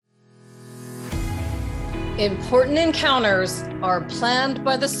Important encounters are planned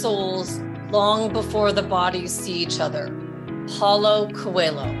by the souls long before the bodies see each other. Paulo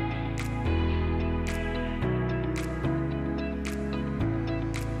Coelho.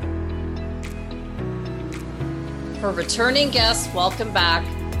 For returning guests, welcome back.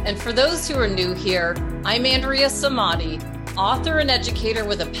 And for those who are new here, I'm Andrea Samadi, author and educator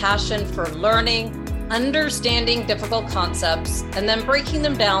with a passion for learning, understanding difficult concepts, and then breaking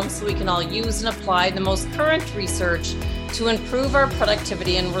them down so we can all use and apply the most current research to improve our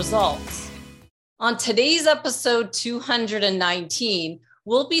productivity and results. On today's episode 219,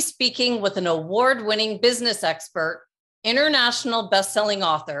 we'll be speaking with an award-winning business expert, international best-selling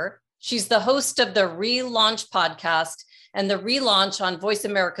author. She's the host of the Relaunch podcast and the Relaunch on Voice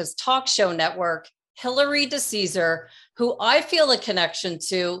America's talk show network, Hilary DeCesar, who I feel a connection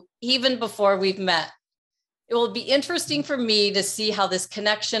to even before we've met. It will be interesting for me to see how this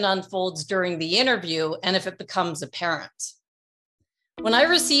connection unfolds during the interview and if it becomes apparent. When I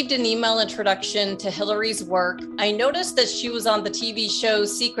received an email introduction to Hilary's work, I noticed that she was on the TV show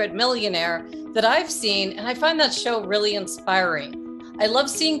Secret Millionaire that I've seen, and I find that show really inspiring. I love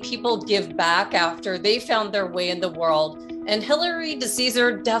seeing people give back after they found their way in the world, and Hilary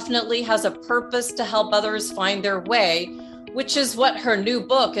DeCesar definitely has a purpose to help others find their way, which is what her new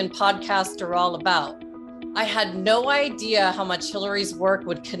book and podcast are all about. I had no idea how much Hilary's work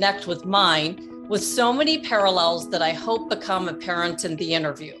would connect with mine, with so many parallels that I hope become apparent in the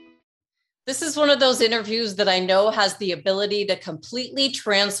interview. This is one of those interviews that I know has the ability to completely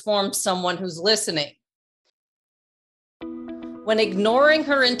transform someone who's listening. When ignoring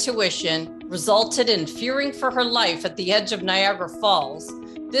her intuition resulted in fearing for her life at the edge of Niagara Falls,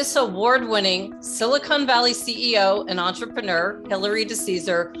 this award-winning Silicon Valley CEO and entrepreneur, Hilary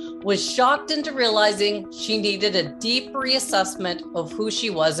DeCesar, was shocked into realizing she needed a deep reassessment of who she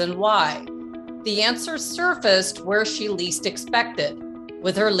was and why. The answer surfaced where she least expected,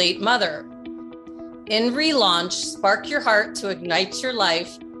 with her late mother. In Relaunch, Spark Your Heart to Ignite Your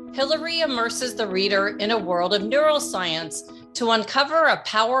Life, Hilary immerses the reader in a world of neuroscience to uncover a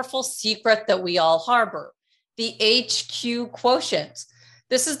powerful secret that we all harbor, the HQ quotient.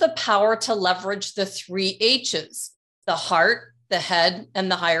 This is the power to leverage the 3 H's, the heart, the head, and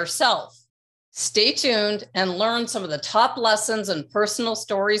the higher self. Stay tuned and learn some of the top lessons and personal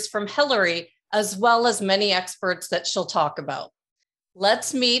stories from Hilary, as well as many experts that she'll talk about.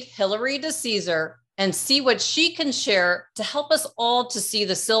 Let's meet Hilary DeCesar and see what she can share to help us all to see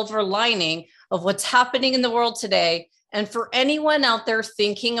the silver lining of what's happening in the world today. And for anyone out there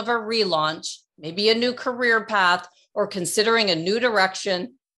thinking of a relaunch, maybe a new career path, or considering a new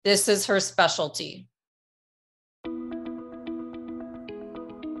direction, this is her specialty.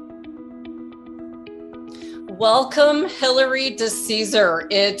 Welcome, Hilary DeCesar.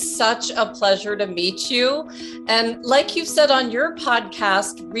 It's such a pleasure to meet you. And like you've said on your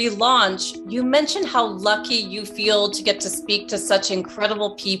podcast, Relaunch, you mentioned how lucky you feel to get to speak to such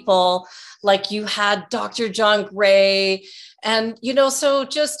incredible people. Like you had Dr. John Gray. And, so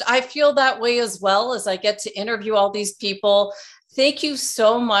just, I feel that way as well as I get to interview all these people. Thank you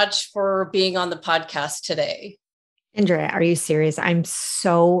so much for being on the podcast today. Andrea, are you serious? I'm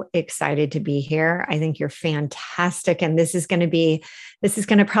so excited to be here. I think you're fantastic. And this is going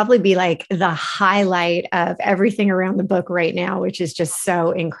to probably be like the highlight of everything around the book right now, which is just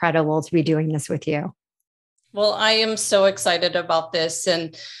so incredible to be doing this with you. Well, I am so excited about this.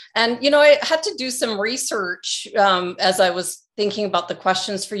 And I had to do some research as I was thinking about the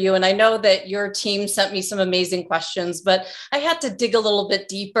questions for you. And I know that your team sent me some amazing questions, but I had to dig a little bit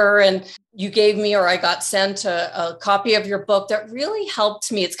deeper. And you gave me, or I got sent a copy of your book that really helped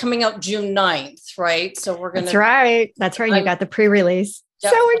me. It's coming out June 9th, right? So we're going to. That's right. You got the pre-release.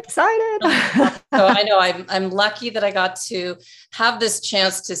 Yep. So excited. So I know I'm lucky that I got to have this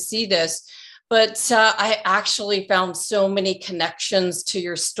chance to see this. But I actually found so many connections to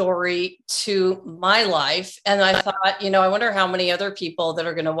your story, to my life. And I thought, I wonder how many other people that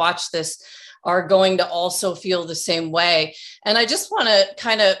are going to watch this are going to also feel the same way. And I just want to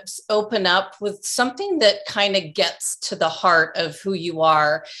kind of open up with something that kind of gets to the heart of who you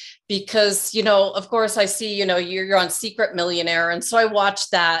are. Because, of course, I see, you're on Secret Millionaire. And so I watched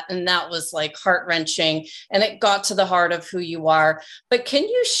that and that was like heart-wrenching and it got to the heart of who you are. But can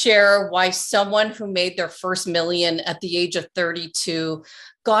you share why someone who made their first million at the age of 32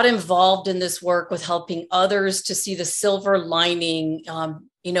 got involved in this work with helping others to see the silver lining,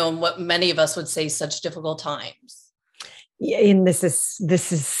 in what many of us would say such difficult times? Yeah, and this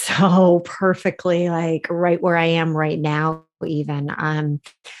is so perfectly like right where I am right now, even.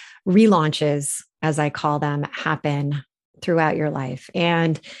 Relaunches, as I call them, happen throughout your life.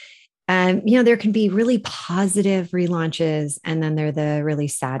 And There can be really positive relaunches, and then there are the really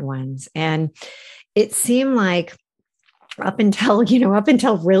sad ones. And it seemed like up until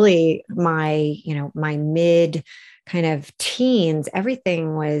really my mid kind of teens,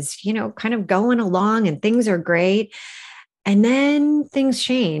 everything was, kind of going along and things are great. And then things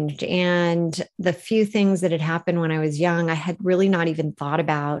changed. And the few things that had happened when I was young, I had really not even thought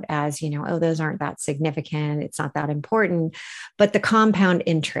about as, oh, those aren't that significant. It's not that important. But the compound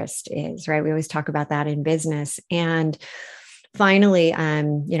interest is, right? We always talk about that in business. And finally,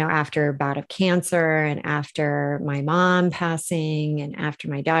 after a bout of cancer and after my mom passing and after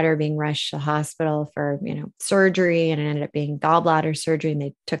my daughter being rushed to the hospital for, surgery, and it ended up being gallbladder surgery and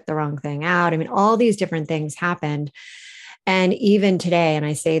they took the wrong thing out. I mean, all these different things happened. And even today, and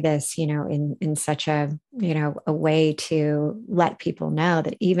I say this, in such a way to let people know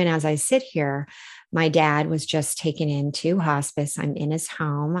that even as I sit here, my dad was just taken into hospice. I'm in his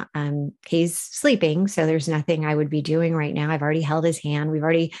home. He's sleeping, so there's nothing I would be doing right now. I've already held his hand. We've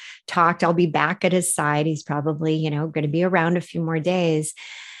already talked. I'll be back at his side. He's probably, going to be around a few more days.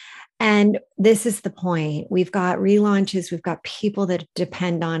 And this is the point. We've got relaunches. We've got people that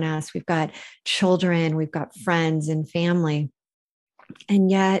depend on us. We've got children. We've got friends and family. And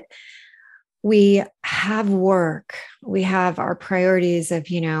yet we have work. We have our priorities of,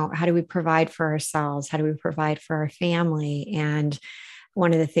 how do we provide for ourselves? How do we provide for our family? And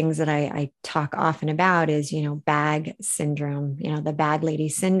one of the things that I talk often about is, bag syndrome, the bag lady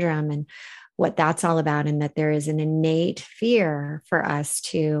syndrome. And what that's all about, and that there is an innate fear for us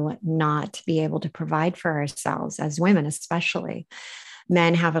to not be able to provide for ourselves as women, especially.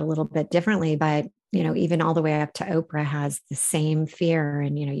 Men have it a little bit differently, but even all the way up to Oprah has the same fear,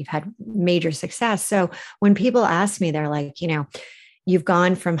 and you've had major success. So when people ask me, they're like, you've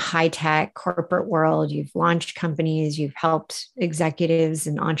gone from high tech corporate world, you've launched companies, you've helped executives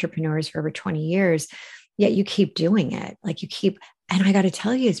and entrepreneurs for over 20 years, yet you keep doing it. Like you keep. And I got to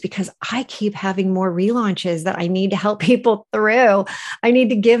tell you, it's because I keep having more relaunches that I need to help people through. I need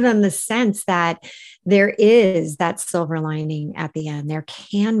to give them the sense that there is that silver lining at the end. There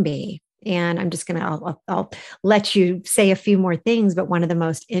can be. And I'm just going to, I'll let you say a few more things. But one of the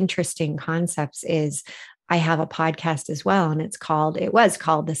most interesting concepts is I have a podcast as well. And it was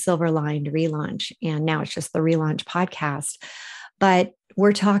called the Silver Lined Relaunch. And now it's just the Relaunch Podcast. But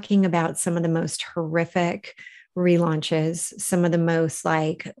we're talking about some of the most horrific relaunches, some of the most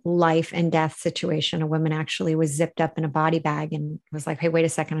like life and death situation. A woman actually was zipped up in a body bag and was like, hey, wait a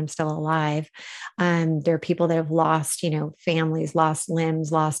second, I'm still alive. There are people that have lost, families, lost limbs,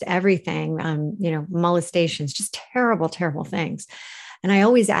 lost everything, molestations, just terrible, terrible things. And I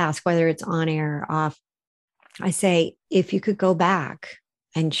always ask, whether it's on air or off, I say, if you could go back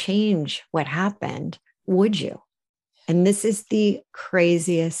and change what happened, would you? And this is the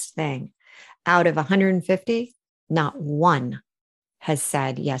craziest thing. Out of 150, not one has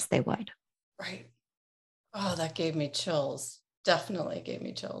said, yes, they would. Right. Oh, that gave me chills. Definitely gave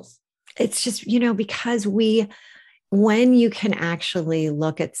me chills. It's just, because when you can actually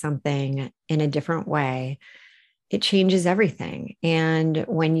look at something in a different way, it changes everything. And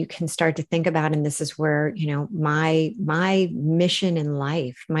when you can start to think about, and this is where, my mission in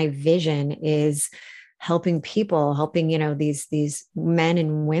life, my vision is helping these men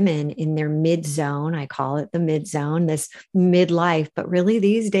and women in their mid zone. I call it the mid zone, this midlife, but really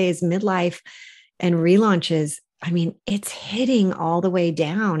these days, midlife and relaunches. I mean, it's hitting all the way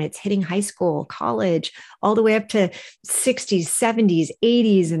down. It's hitting high school, college, all the way up to 60s, 70s,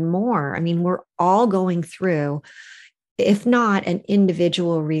 80s, and more. I mean, we're all going through, if not an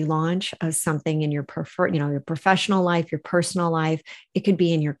individual relaunch of something in your your professional life, your personal life. It could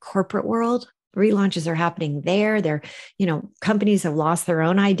be in your corporate world. Relaunches are happening there. Companies have lost their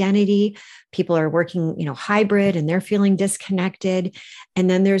own identity. People are working, hybrid, and they're feeling disconnected. And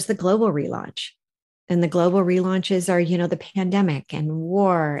then there's the global relaunch. And the global relaunches are, the pandemic and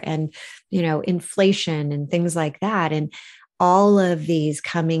war and, inflation and things like that. And all of these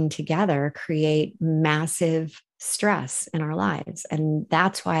coming together create massive stress in our lives. And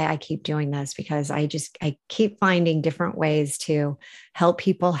that's why I keep doing this, because I keep finding different ways to help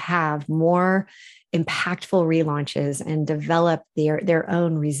people have more impactful relaunches and develop their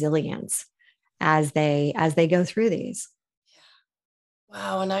own resilience as they go through these. Yeah.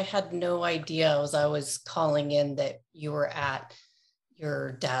 Wow. And I had no idea as I was calling in that you were at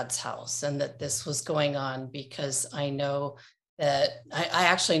your dad's house and that this was going on, because I know that I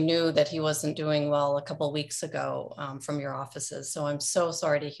actually knew that he wasn't doing well a couple of weeks ago from your offices. So I'm so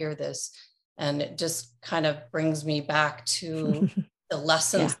sorry to hear this. And it just kind of brings me back to the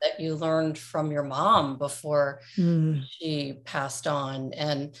lessons that you learned from your mom before she passed on.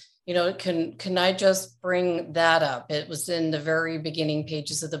 And, you know, can I just bring that up? It was in the very beginning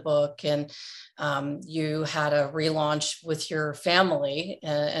pages of the book, and you had a relaunch with your family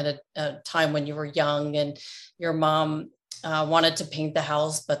at a time when you were young, and your mom wanted to paint the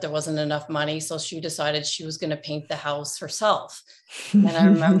house, but there wasn't enough money. So she decided she was going to paint the house herself. And I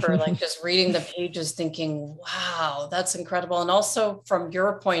remember like just reading the pages thinking, wow, that's incredible. And also from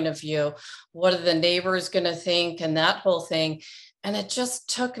your point of view, what are the neighbors going to think and that whole thing? And it just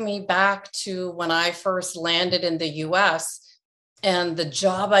took me back to when I first landed in the US, and the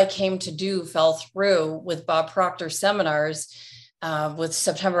job I came to do fell through with Bob Proctor seminars with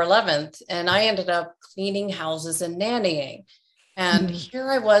September 11th. And I ended up cleaning houses and nannying. And here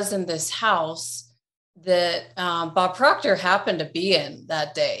I was in this house that Bob Proctor happened to be in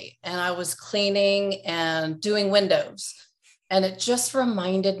that day. And I was cleaning and doing windows. And it just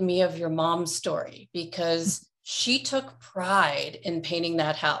reminded me of your mom's story, because she took pride in painting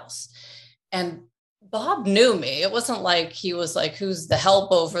that house. And Bob knew me. It wasn't like he was like, who's the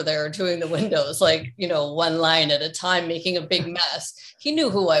help over there doing the windows, like, you know, one line at a time, making a big mess. He knew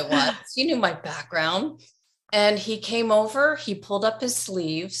who I was. He knew my background. And he came over, he pulled up his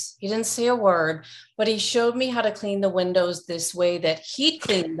sleeves. He didn't say a word, but he showed me how to clean the windows this way that he'd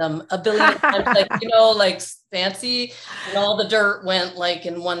cleaned them a billion times, like, you know, like fancy, and all the dirt went like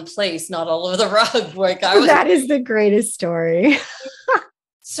in one place, not all over the rug. Like that is the greatest story.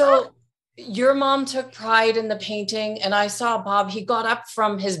 So your mom took pride in the painting, and I saw Bob, he got up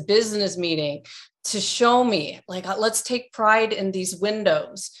from his business meeting to show me, like, let's take pride in these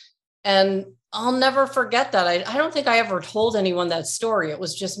windows. And I'll never forget that. I don't think I ever told anyone that story. It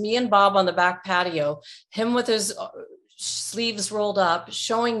was just me and Bob on the back patio, him with his sleeves rolled up,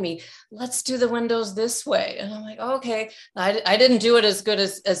 showing me, let's do the windows this way. And I'm like, okay. I didn't do it as good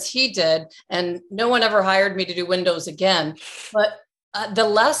as he did. And no one ever hired me to do windows again. But the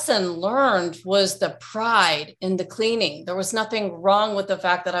lesson learned was the pride in the cleaning. There was nothing wrong with the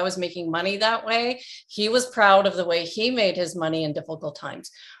fact that I was making money that way. He was proud of the way he made his money in difficult times.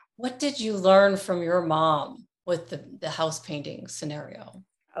 What did you learn from your mom with the house painting scenario?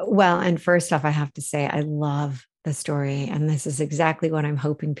 Well, and first off, I have to say, I love the story. And this is exactly what I'm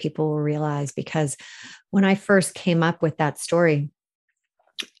hoping people will realize, because when I first came up with that story,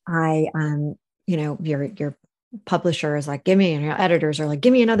 I, you know, your publisher is like, give me, and your editors are like,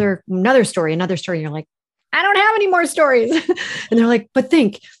 give me another story. And you're like, I don't have any more stories. And they're like, but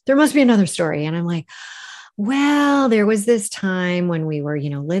think, there must be another story. And I'm like, well, there was this time when we were, you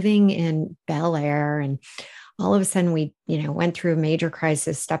know, living in Bel Air, and all of a sudden we, you know, went through a major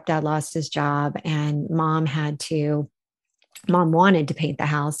crisis. Stepdad lost his job, and mom wanted to paint the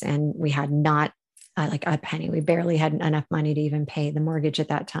house, and we had not like a penny. We barely had enough money to even pay the mortgage at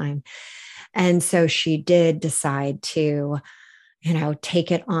that time. And so she did decide to, you know, take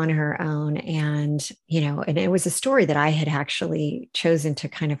it on her own. And, you know, and it was a story that I had actually chosen to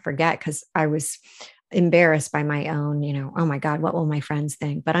kind of forget, because I was embarrassed by my own, you know, oh my God, what will my friends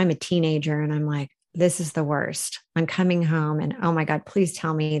think? But I'm a teenager, and I'm like, this is the worst. I'm coming home, and oh my God, please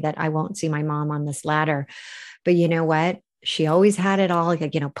tell me that I won't see my mom on this ladder. But you know what? She always had it all,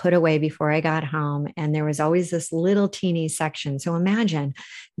 like, you know, put away before I got home. And there was always this little teeny section. So imagine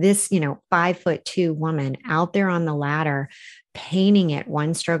this, you know, 5'2" woman out there on the ladder, painting it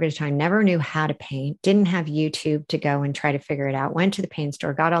one stroke at a time, never knew how to paint, didn't have YouTube to go and try to figure it out, went to the paint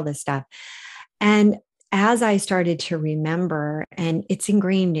store, got all this stuff. And as I started to remember, and it's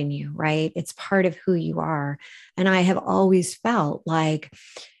ingrained in you, right? It's part of who you are. And I have always felt like,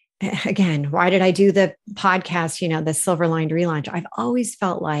 again, why did I do the podcast, you know, the Silver Lined Relaunch? I've always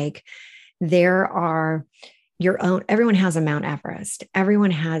felt like there are your own, everyone has a Mount Everest.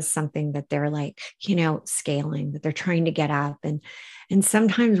 Everyone has something that they're like, you know, scaling, that they're trying to get up. And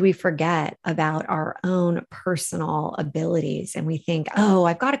sometimes we forget about our own personal abilities, and we think, oh,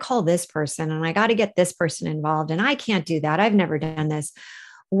 I've got to call this person, and I got to get this person involved, and I can't do that. I've never done this.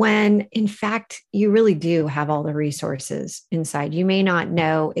 When in fact, you really do have all the resources inside. You may not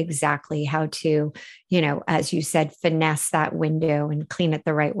know exactly how to, you know, as you said, finesse that window and clean it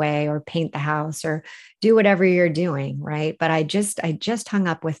the right way, or paint the house, or do whatever you're doing, right? But I just hung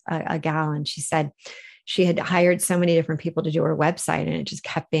up with a gal, and she said she had hired so many different people to do her website, and it just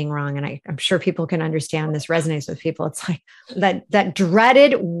kept being wrong. And I'm sure people can understand this resonates with people. It's like that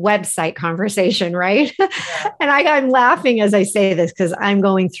dreaded website conversation, right? Yeah. And I'm laughing as I say this, because I'm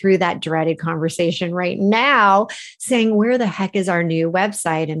going through that dreaded conversation right now, saying, where the heck is our new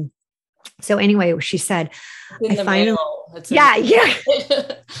website? And so anyway, she said, I finally, It's Yeah, yeah,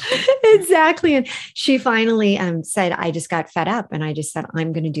 a exactly. And she finally said, I just got fed up and I just said,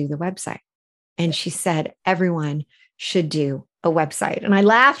 I'm going to do the website. And she said, everyone should do a website. And I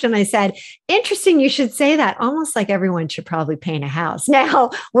laughed and I said, interesting, you should say that. Almost like everyone should probably paint a house.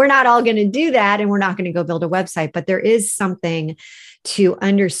 Now, we're not all going to do that and we're not going to go build a website, but there is something to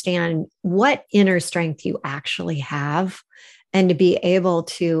understand what inner strength you actually have and to be able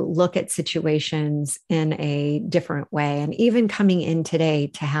to look at situations in a different way. And even coming in today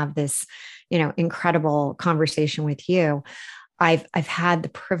to have this, incredible conversation with you, I've had the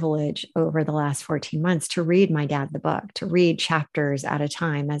privilege over the last 14 months to read my dad the book, to read chapters at a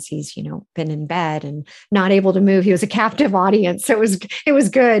time as he's, been in bed and not able to move. He was a captive audience. So it was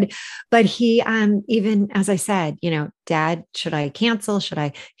good. But he even as I said, Dad, should I cancel? Should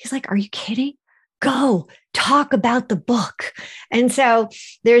I? He's like, are you kidding? Go talk about the book. And so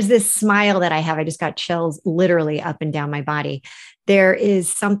there's this smile that I have. I just got chills literally up and down my body. There is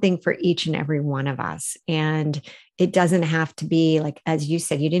something for each and every one of us. And it doesn't have to be like, as you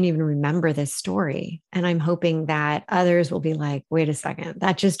said, you didn't even remember this story. And I'm hoping that others will be like, wait a second,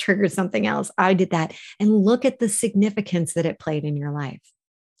 that just triggered something else. I did that. And look at the significance that it played in your life.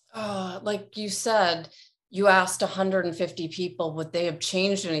 Like you said, you asked 150 people, would they have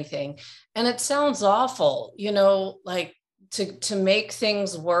changed anything? And it sounds awful, like to make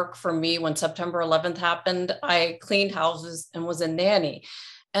things work for me. When September 11th happened, I cleaned houses and was a nanny.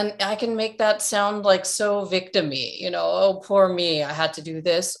 And I can make that sound like so victim-y, oh, poor me, I had to do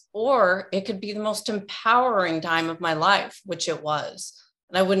this. Or it could be the most empowering time of my life, which it was.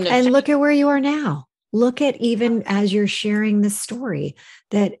 And I wouldn't have. And look at where you are now. Look at even as you're sharing this story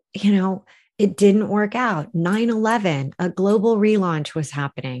that, it didn't work out. 9/11, a global relaunch was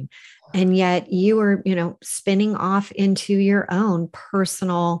happening. And yet you were, spinning off into your own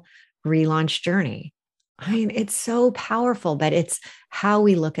personal relaunch journey. I mean, it's so powerful, but it's how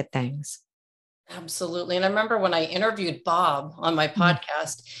we look at things. Absolutely. And I remember when I interviewed Bob on my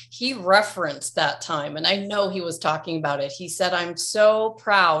podcast, he referenced that time. And I know he was talking about it. He said, I'm so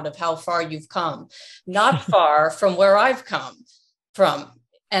proud of how far you've come, not far from where I've come from.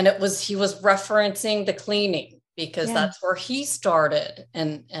 And he was referencing the cleaning because that's where he started.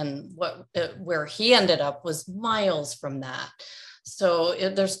 And where he ended up was miles from that. So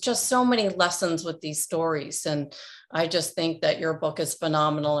there's just so many lessons with these stories. And I just think that your book is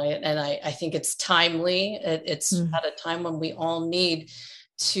phenomenal. And I think it's timely. It's at a time when we all need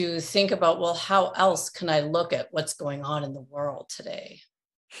to think about, well, how else can I look at what's going on in the world today?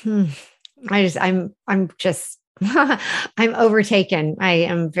 I'm just, I'm overtaken. I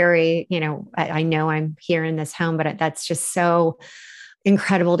am very, I know I'm here in this home, but that's just so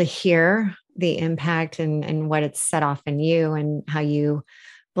incredible to hear the impact and what it's set off in you and how you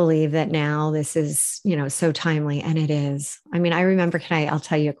believe that now this is, so timely. And it is. I mean, I remember, I'll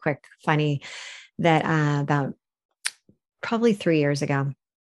tell you a quick funny that about probably 3 years ago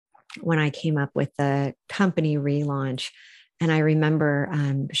when I came up with the company relaunch. And I remember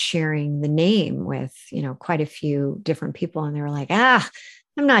sharing the name with, quite a few different people. And they were like, I'm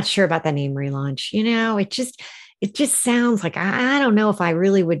not sure about the name relaunch. It just sounds like, I don't know if I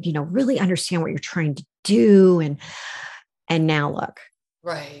really would, really understand what you're trying to do. And now look,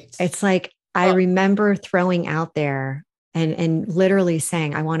 right. It's like, I remember throwing out there and literally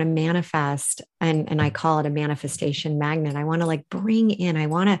saying, I want to manifest. And I call it a manifestation magnet. I want to like bring in, I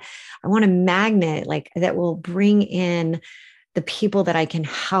want a magnet like that will bring in the people that I can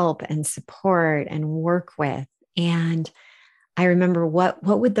help and support and work with. And I remember what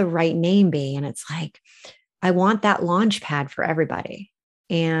would the right name be? And it's like, I want that launch pad for everybody.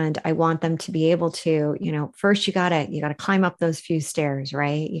 And I want them to be able to, first you gotta climb up those few stairs,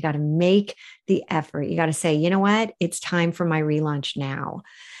 right? You got to make the effort. You got to say, you know what? It's time for my relaunch now.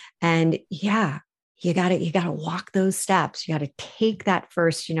 And yeah, you gotta walk those steps. You got to take that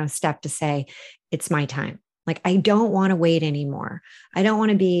first, step to say, it's my time. Like, I don't want to wait anymore. I don't want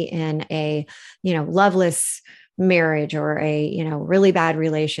to be in a, loveless marriage or a, really bad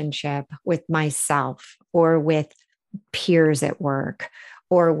relationship with myself or with peers at work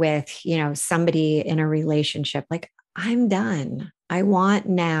or with, somebody in a relationship. Like, I'm done. I want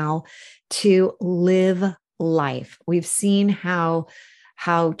now to live life. We've seen how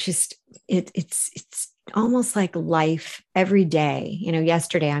just it's almost like life every day.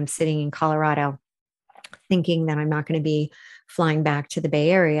 Yesterday I'm sitting in Colorado thinking that I'm not going to be flying back to the Bay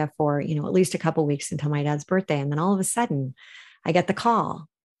Area for, at least a couple of weeks until my dad's birthday. And then all of a sudden I get the call.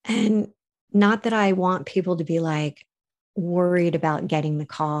 And not that I want people to be like worried about getting the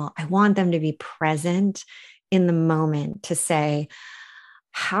call. I want them to be present in the moment to say,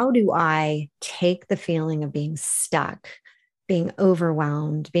 how do I take the feeling of being stuck, being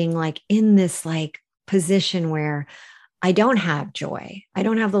overwhelmed, being like in this like position where I don't have joy. I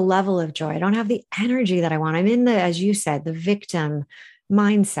don't have the level of joy. I don't have the energy that I want. I'm in the, as you said, the victim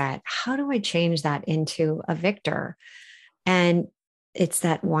mindset. How do I change that into a victor? And it's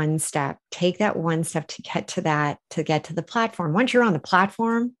that one step. Take that one step to get to that, to get to the platform. Once you're on the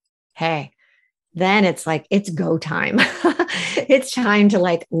platform, hey, then it's like, it's go time. It's time to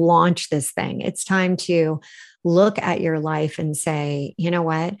like launch this thing. It's time to look at your life and say, you know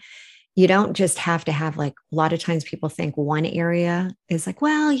what? You don't just have to have like a lot of times people think one area is like,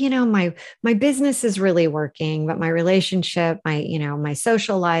 well, my business is really working, but my relationship, my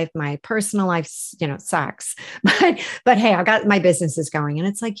social life, my personal life, sucks. But hey, I got my business is going. And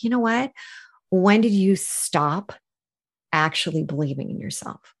it's like, you know what? When did you stop actually believing in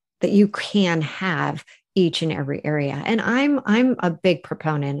yourself that you can have each and every area? And I'm a big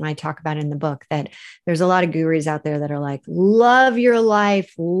proponent, and I talk about in the book that there's a lot of gurus out there that are like, love your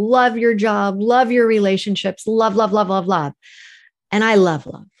life, love your job, love your relationships, love, love, love, love, love. And I love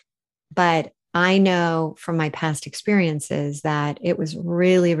love. But I know from my past experiences that it was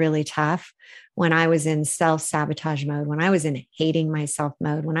really, really tough when I was in self-sabotage mode, when I was in hating myself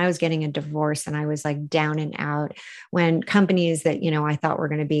mode, when I was getting a divorce and I was like down and out, when companies that, I thought were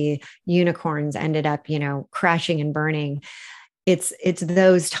going to be unicorns ended up, crashing and burning. It's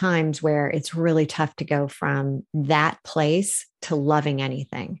those times where it's really tough to go from that place to loving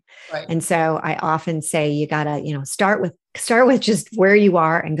anything. Right. And so I often say you got to, start with just where you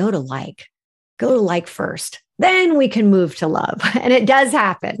are and go to like first, then we can move to love. And it does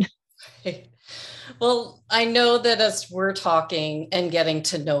happen. Well, I know that as we're talking and getting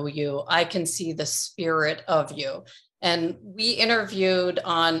to know you, I can see the spirit of you. And we interviewed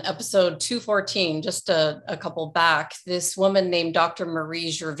on episode 214, just a couple back, this woman named Dr.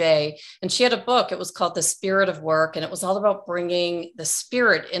 Marie Gervais, and she had a book. It was called The Spirit of Work, and it was all about bringing the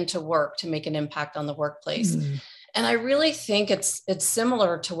spirit into work to make an impact on the workplace. And I really think it's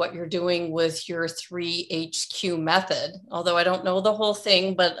similar to what you're doing with your 3HQ method, although I don't know the whole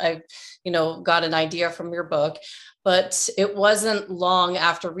thing, but I've, got an idea from your book. But it wasn't long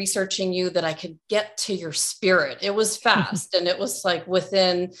after researching you that I could get to your spirit. It was fast. And it was like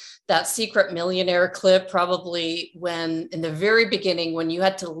within that Secret Millionaire clip, probably when in the very beginning, when you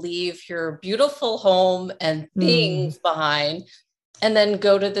had to leave your beautiful home and things behind, and then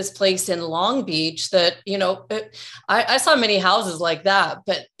go to this place in Long Beach that, I saw many houses like that,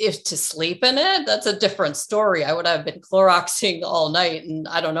 but if to sleep in it, that's a different story. I would have been Cloroxing all night, and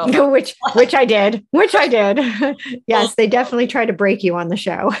I don't know. which I did. Yes, they definitely try to break you on the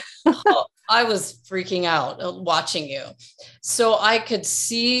show. I was freaking out watching you. So I could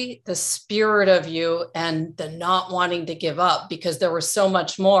see the spirit of you and the not wanting to give up because there was so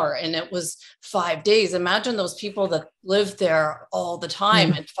much more. And it was 5 days. Imagine those people that lived there all the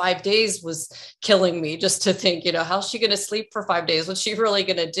time. And 5 days was killing me just to think, how's she going to sleep for 5 days? What's she really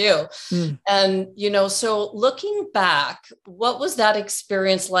going to do? And, so looking back, what was that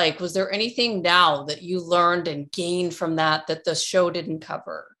experience like? Was there anything now that you learned and gained from that the show didn't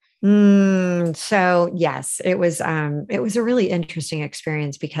cover? So yes, it was a really interesting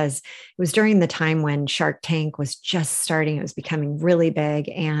experience because it was during the time when Shark Tank was just starting. It was becoming really big,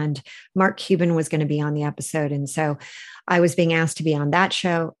 and Mark Cuban was going to be on the episode. And so I was being asked to be on that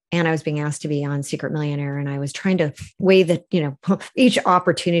show, and I was being asked to be on Secret Millionaire. And I was trying to weigh each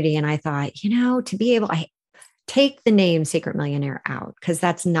opportunity. And I thought, to be able, I take the name Secret Millionaire out because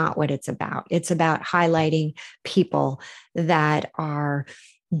that's not what it's about. It's about highlighting people that are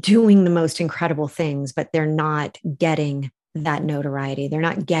doing the most incredible things, but they're not getting that notoriety. They're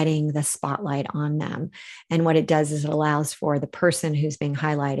not getting the spotlight on them. And what it does is it allows for the person who's being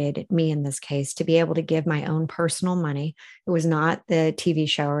highlighted, me in this case, to be able to give my own personal money. It was not the TV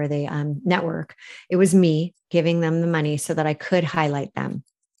show or the network. It was me giving them the money so that I could highlight them.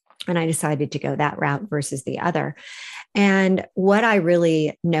 And I decided to go that route versus the other. And what I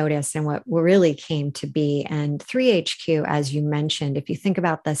really noticed and what really came to be, and 3HQ, as you mentioned, if you think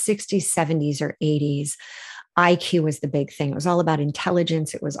about the 60s, 70s, or 80s, IQ was the big thing. It was all about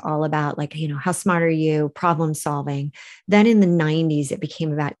intelligence. It was all about how smart are you, problem solving. Then in the 90s, it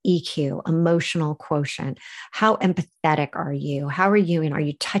became about EQ, emotional quotient. How empathetic are you? How are you? And are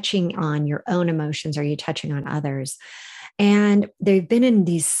you touching on your own emotions? Are you touching on others? And they've been in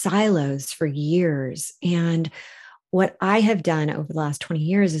these silos for years. And what I have done over the last 20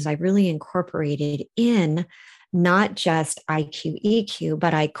 years is I've really incorporated in not just IQ, EQ,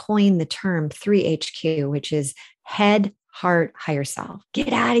 but I coined the term 3HQ, which is head, heart, higher self.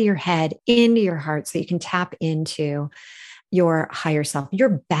 Get out of your head into your heart so you can tap into your higher self,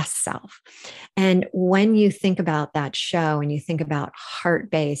 your best self. And when you think about that show and you think about heart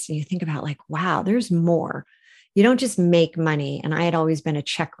based and you think about like, wow, there's more. You don't just make money. And I had always been a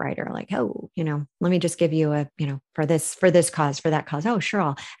check writer, like, oh, let me just give you for this cause, for that cause. Oh,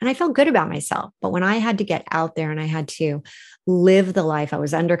 sure. And I felt good about myself. But when I had to get out there and I had to live the life, I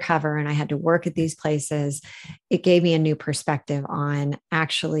was undercover and I had to work at these places, it gave me a new perspective on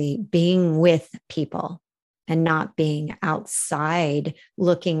actually being with people and not being outside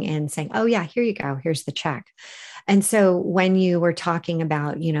looking and saying, oh, yeah, here you go. Here's the check. And so when you were talking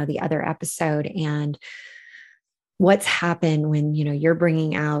about, the other episode and what's happened when, you're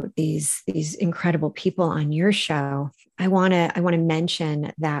bringing out these incredible people on your show, I want to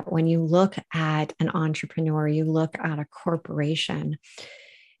mention that when you look at an entrepreneur, you look at a corporation,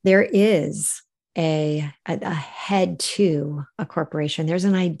 there is a head to a corporation. There's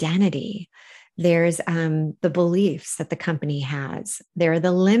an identity. There's the beliefs that the company has. There are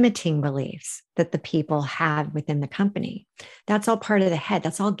the limiting beliefs that the people have within the company. That's all part of the head.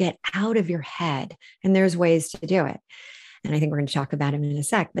 That's all get out of your head. And there's ways to do it. And I think we're going to talk about them in a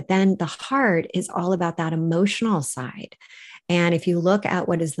sec. But then the heart is all about that emotional side. And if you look at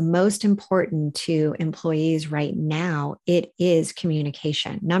what is the most important to employees right now, it is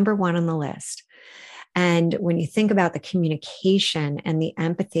communication, number one on the list. And when you think about the communication and the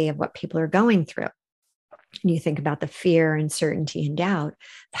empathy of what people are going through, and you think about the fear, uncertainty, and doubt,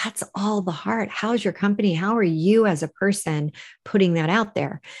 that's all the heart. How's your company? How are you as a person putting that out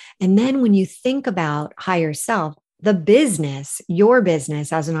there? And then when you think about higher self, the business, your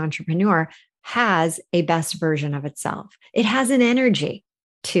business as an entrepreneur has a best version of itself. It has an energy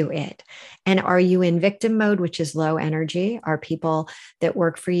to it. And are you in victim mode, which is low energy? Are people that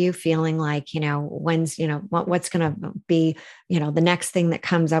work for you feeling like, when's, what's going to be, the next thing that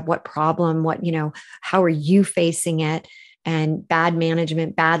comes up, what problem, how are you facing it? And bad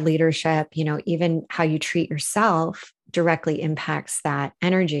management, bad leadership, even how you treat yourself directly impacts that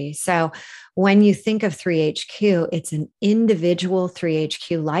energy. So when you think of 3HQ, it's an individual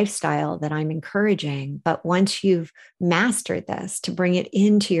 3HQ lifestyle that I'm encouraging. But once you've mastered this to bring it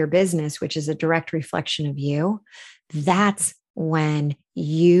into your business, which is a direct reflection of you, that's when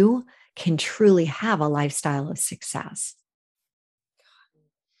you can truly have a lifestyle of success.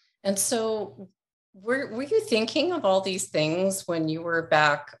 And so were you thinking of all these things when you were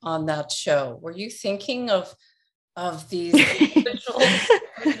back on that show? Were you thinking of these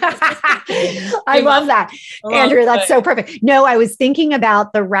I love that. Andrea, that's so perfect. No, I was thinking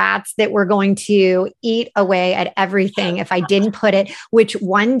about the rats that were going to eat away at everything if I didn't put it, which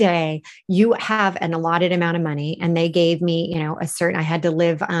one day you have an allotted amount of money and they gave me, I had to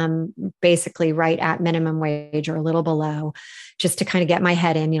live basically right at minimum wage or a little below just to kind of get my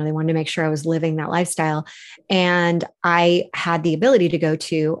head in, they wanted to make sure I was living that lifestyle. And I had the ability to go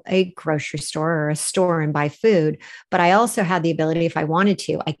to a grocery store or a store and buy food, but I also had the ability, if I wanted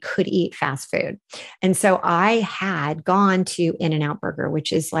to, I could eat fast food. And so I had gone to In-N-Out Burger,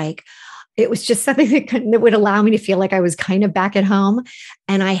 which is like, it was just something that would allow me to feel like I was kind of back at home.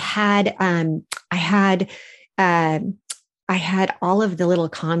 And I had all of the little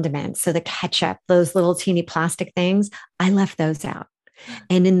condiments. So the ketchup, those little teeny plastic things, I left those out.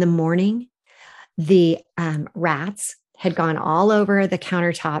 And in the morning, the rats had gone all over the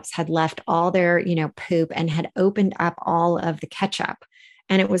countertops, had left all their, poop and had opened up all of the ketchup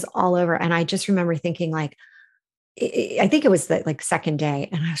and it was all over. And I just remember thinking like, I think it was the second day.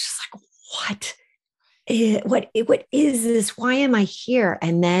 And I was just like, what is this? Why am I here?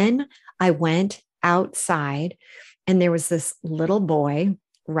 And then I went outside and there was this little boy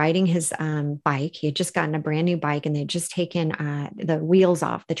riding his bike. He had just gotten a brand new bike and they'd just taken the wheels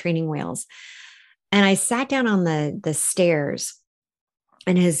off, the training wheels. And I sat down on the stairs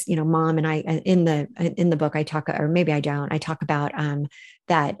and his, mom and I, in the book, I talk, or maybe I don't, I talk about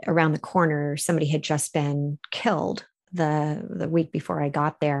that around the corner, somebody had just been killed the week before I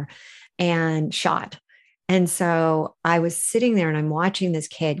got there and shot. And so I was sitting there and I'm watching this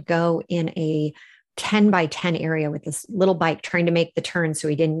kid go in a 10 by 10 area with this little bike trying to make the turn so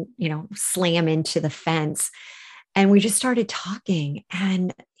he didn't, slam into the fence. And we just started talking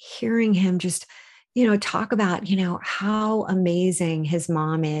and hearing him just, talk about, how amazing his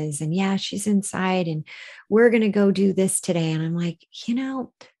mom is. And yeah, she's inside and we're going to go do this today. And I'm like,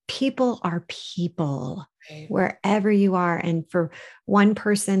 people are people wherever you are. And for one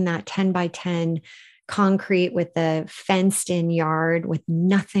person, that 10 by 10 concrete with the fenced in yard with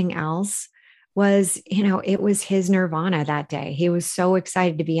nothing else was, it was his nirvana that day. He was so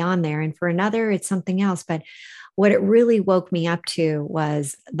excited to be on there. And for another, it's something else. But what it really woke me up to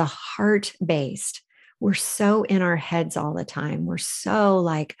was the heart based, we're so in our heads all the time. We're so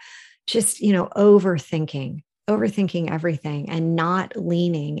like just, overthinking everything and not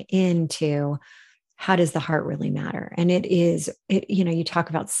leaning into how does the heart really matter? And you talk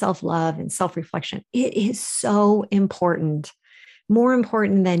about self-love and self-reflection. It is so important, more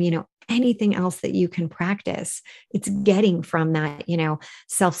important than, anything else that you can practice. It's getting from that,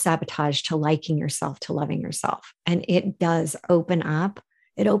 self-sabotage to liking yourself, to loving yourself. And it does open up.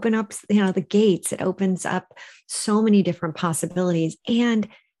 It opens up, the gates. It opens up so many different possibilities. And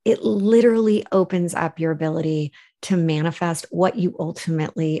it literally opens up your ability to manifest what you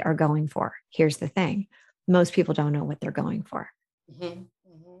ultimately are going for. Here's the thing. Most people don't know what they're going for. Mm-hmm.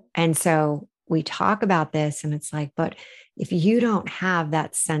 Mm-hmm. And so we talk about this and it's like, but if you don't have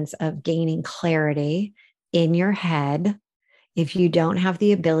that sense of gaining clarity in your head, if you don't have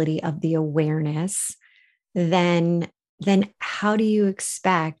the ability of the awareness, then how do you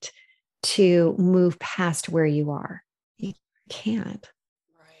expect to move past where you are? You can't.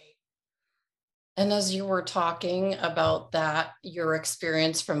 Right. And as you were talking about that, your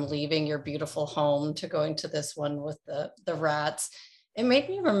experience from leaving your beautiful home to going to this one with the rats, it made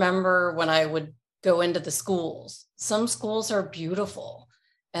me remember when I would go into the schools. Some schools are beautiful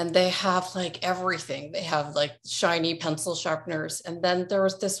and they have like everything. They have like shiny pencil sharpeners. And then there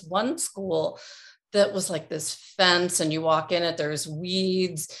was this one school that was like this fence and you walk in it, there's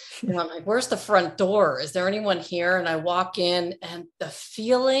weeds. And I'm like, where's the front door? Is there anyone here? And I walk in and the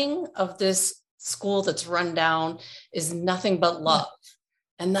feeling of this school that's run down is nothing but love.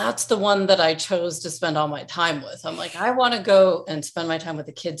 And that's the one that I chose to spend all my time with. I'm like, I want to go and spend my time with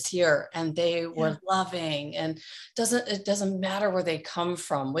the kids here. And they were loving, and it doesn't matter where they come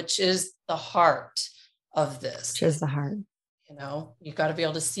from, which is the heart of this. Which is the heart. You got to be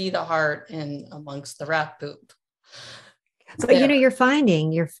able to see the heart in amongst the rat poop. But you're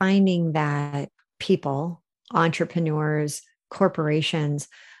finding that people, entrepreneurs, corporations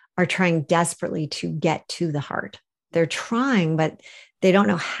are trying desperately to get to the heart. They're trying, but they don't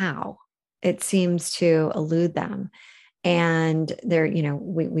know how. It seems to elude them. And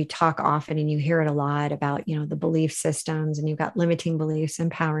we talk often and you hear it a lot about, the belief systems, and you've got limiting beliefs,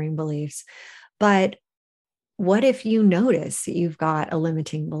 empowering beliefs. But what if you notice that you've got a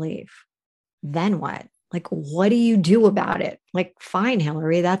limiting belief? Then what? Like, what do you do about it? Like, fine,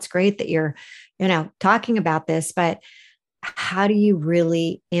 Hillary, that's great that you're, talking about this, but how do you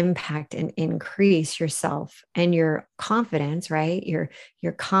really impact and increase yourself and your confidence, right?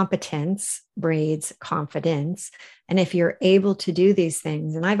 Your competence breeds confidence. And if you're able to do these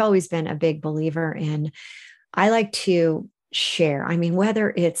things, and I've always been a big believer in, I like to share. I mean,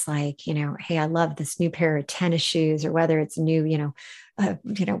 whether it's like, hey, I love this new pair of tennis shoes, or whether it's new,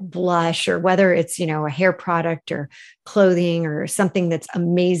 blush, or whether it's, a hair product or clothing or something that's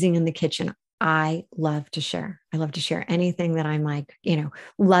amazing in the kitchen. I love to share. I love to share anything that I'm like,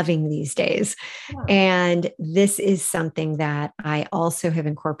 loving these days. Yeah. And this is something that I also have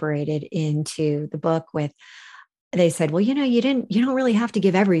incorporated into the book with. They said, well, you don't really have to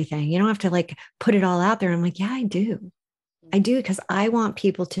give everything. You don't have to like put it all out there. I'm like, yeah, I do. Because I want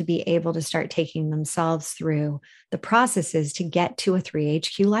people to be able to start taking themselves through the processes to get to a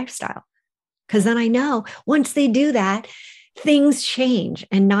 3HQ lifestyle. Because then I know once they do that, things change,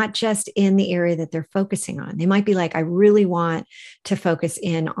 and not just in the area that they're focusing on. They might be like, I really want to focus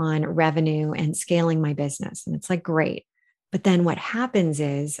in on revenue and scaling my business. And it's like, great. But then what happens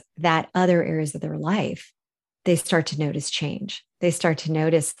is that other areas of their life, they start to notice change. They start to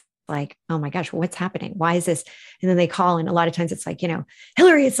notice like, oh my gosh, what's happening? Why is this? And then they call. And a lot of times it's like,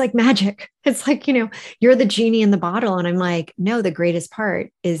 Hillary, it's like magic. It's like, you're the genie in the bottle. And I'm like, no, the greatest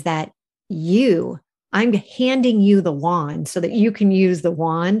part is that I'm handing you the wand so that you can use the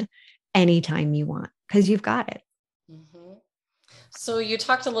wand anytime you want, because you've got it. Mm-hmm. So you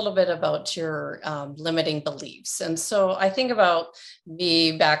talked a little bit about your limiting beliefs. And so I think about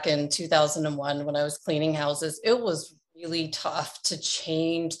me back in 2001 when I was cleaning houses. It was really tough to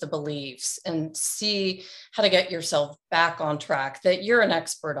change the beliefs and see how to get yourself back on track that you're an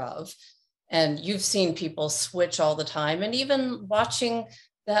expert of. And you've seen people switch all the time, and even watching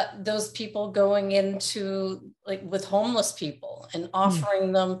those people going into like with homeless people and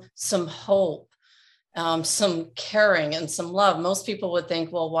offering them some hope, some caring and some love. Most people would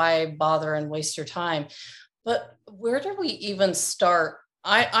think, well, why bother and waste your time? But where do we even start?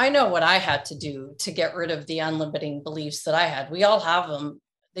 I know what I had to do to get rid of the unlimiting beliefs that I had. We all have them.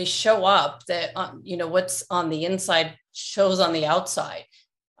 They show up that, what's on the inside shows on the outside.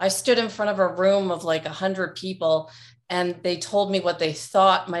 I stood in front of a room of like 100 people, and they told me what they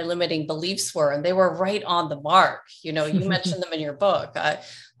thought my limiting beliefs were. And they were right on the mark. You mentioned them in your book.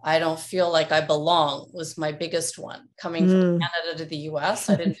 I don't feel like I belong was my biggest one. Coming from Mm. Canada to the US,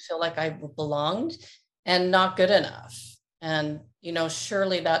 I didn't feel like I belonged and not good enough. And,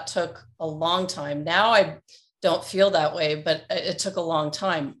 surely that took a long time. Now I don't feel that way, but it took a long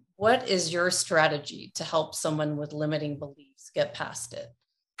time. What is your strategy to help someone with limiting beliefs get past it?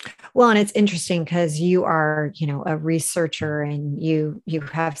 Well, and it's interesting because you are, a researcher and you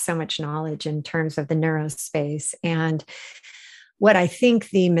have so much knowledge in terms of the neurospace. And what I think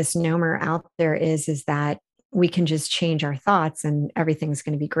the misnomer out there is that we can just change our thoughts and everything's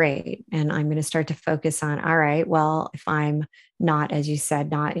going to be great. And I'm going to start to focus on, all right, well, if I'm not, as you said,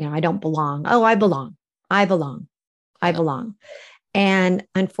 not, I don't belong. Oh, I belong. I belong. I Yeah. belong. And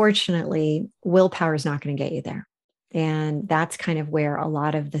unfortunately, willpower is not going to get you there. And that's kind of where a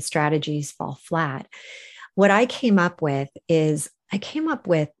lot of the strategies fall flat. What I came up with is I came up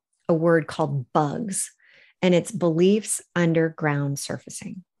with a word called bugs, and it's beliefs underground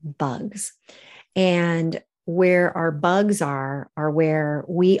surfacing, bugs. And where our bugs are where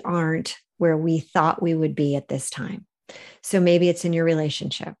we aren't where we thought we would be at this time. So maybe it's in your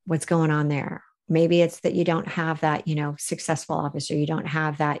relationship. What's going on there? Maybe it's that you don't have that, successful office, or you don't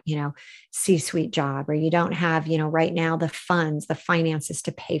have that, C-suite job, or you don't have, right now the funds, the finances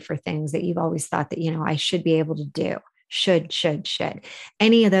to pay for things that you've always thought that, I should be able to do. Should.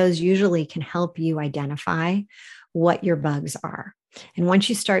 Any of those usually can help you identify what your bugs are. And once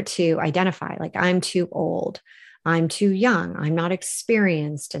you start to identify, like, I'm too old, I'm too young, I'm not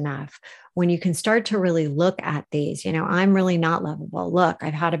experienced enough. When you can start to really look at these, I'm really not lovable. Look,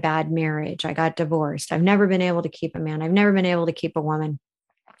 I've had a bad marriage. I got divorced. I've never been able to keep a man. I've never been able to keep a woman.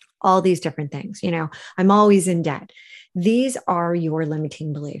 All these different things, I'm always in debt. These are your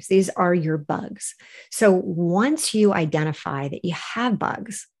limiting beliefs. These are your bugs. So once you identify that you have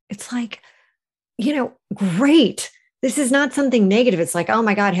bugs, it's like, great. This is not something negative. It's like, oh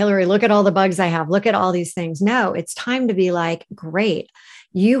my God, Hillary, look at all the bugs I have. Look at all these things. No, it's time to be like, great.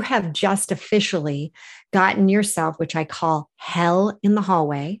 You have just officially gotten yourself, which I call hell in the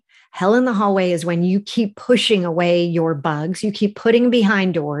hallway. Hell in the hallway is when you keep pushing away your bugs, you keep putting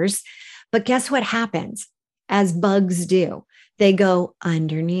behind doors. But guess what happens? As bugs do, they go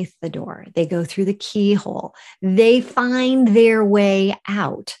underneath the door, they go through the keyhole, they find their way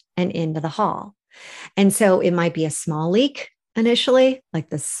out and into the hall. And so it might be a small leak initially, like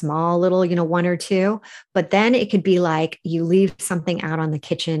the small little, one or two, but then it could be like you leave something out on the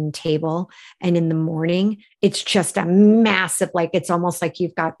kitchen table and in the morning, it's just a massive, like, it's almost like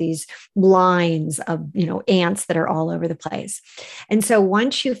you've got these lines of, ants that are all over the place. And so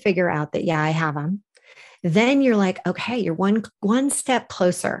once you figure out that, yeah, I have them, then you're like, okay, you're one step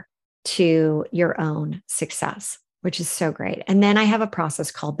closer to your own success, which is so great. And then I have a process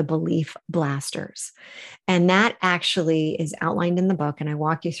called the Belief Blasters. And that actually is outlined in the book. And I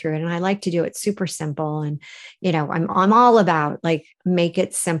walk you through it. And I like to do it super simple. And, I'm all about, like, make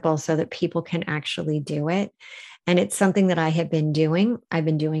it simple so that people can actually do it. And it's something that I have been doing. I've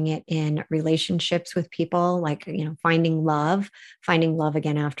been doing it in relationships with people, like, finding love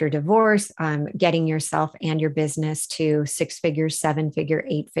again after divorce, getting yourself and your business to 6-figure, 7-figure,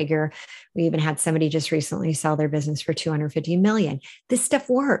 8-figure. We even had somebody just recently sell their business for 250 million. This stuff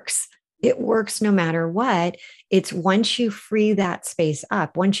works. It works no matter what. It's once you free that space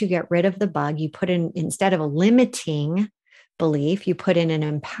up, once you get rid of the bug, you put in, instead of a limiting belief, you put in an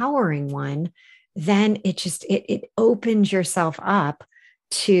empowering one, then it opens yourself up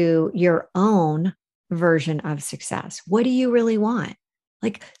to your own version of success. What do you really want?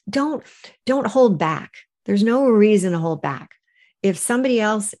 Like, don't hold back. There's no reason to hold back. If somebody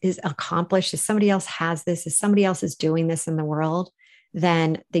else is accomplished, if somebody else has this, if somebody else is doing this in the world,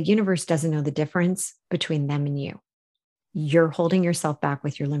 then the universe doesn't know the difference between them and you. You're holding yourself back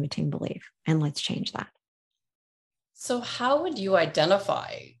with your limiting belief. And let's change that. So how would you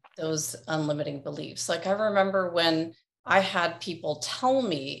identify those unlimiting beliefs? Like, I remember when I had people tell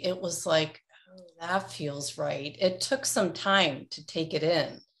me, it was like, oh, that feels right. It took some time to take it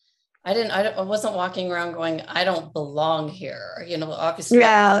in. I wasn't walking around going, I don't belong here. Obviously,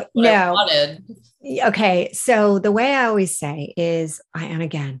 No. I wanted. Okay. So the way I always say is, and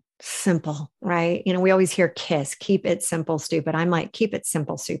again, simple, right? We always hear KISS, keep it simple, stupid. I'm like, keep it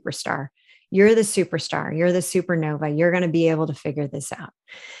simple, superstar. You're the superstar. You're the supernova. You're going to be able to figure this out.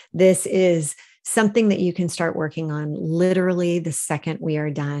 This is something that you can start working on literally the second we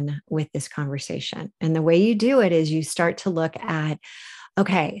are done with this conversation. And the way you do it is you start to look at,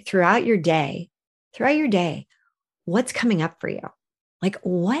 okay, throughout your day, what's coming up for you? Like,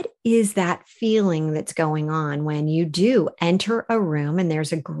 what is that feeling that's going on when you do enter a room and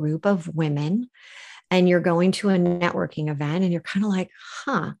there's a group of women and you're going to a networking event and you're kind of like,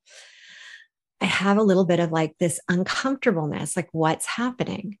 huh, I have a little bit of like this uncomfortableness, like what's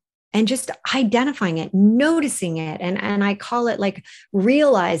happening? And just identifying it, noticing it. And I call it like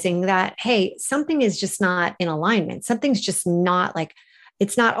realizing that, hey, something is just not in alignment. Something's just not like,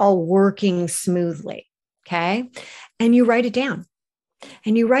 it's not all working smoothly. Okay. And you write it down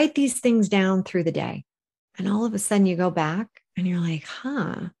and you write these things down through the day. And all of a sudden you go back and you're like,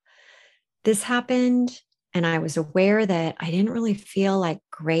 huh, this happened. And I was aware that I didn't really feel like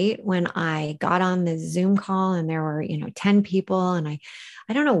great when I got on the Zoom call and there were, 10 people. And I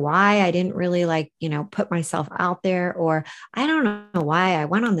don't know why I didn't really like, put myself out there, or I don't know why I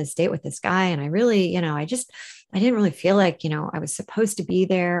went on this date with this guy. And I really, I didn't really feel like, I was supposed to be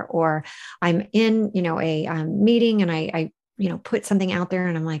there, or I'm in, a meeting and I put something out there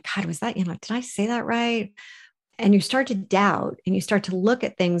and I'm like, God, was that, did I say that right? And you start to doubt and you start to look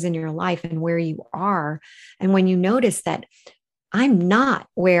at things in your life and where you are. And when you notice that I'm not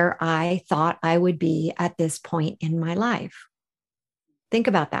where I thought I would be at this point in my life, think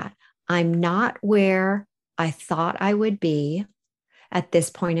about that. I'm not where I thought I would be at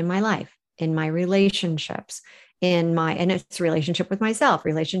this point in my life, in my relationships, and it's relationship with myself,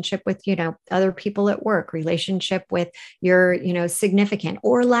 relationship with, other people at work, relationship with your, significant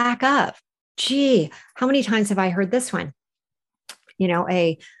or lack of. Gee, how many times have I heard this one?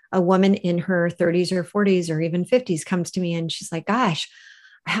 A woman in her 30s or 40s or even 50s comes to me and she's like, gosh,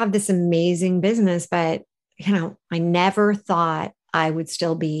 I have this amazing business, but, I never thought I would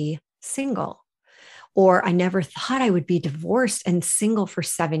still be single, or I never thought I would be divorced and single for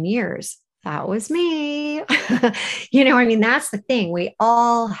 7 years. That was me. That's the thing. We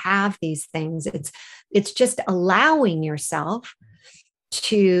all have these things. It's just allowing yourself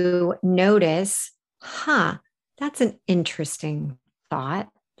to notice, that's an interesting thought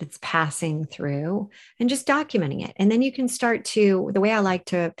that's passing through, and just documenting it. And then you can start to, the way I like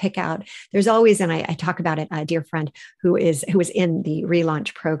to pick out, there's always, and I talk about it, a dear friend who is in the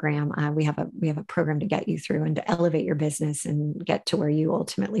relaunch program. We have a program to get you through and to elevate your business and get to where you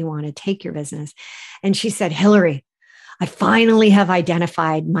ultimately want to take your business. And she said, Hillary, I finally have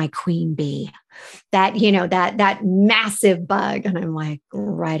identified my queen bee, that massive bug. And I'm like,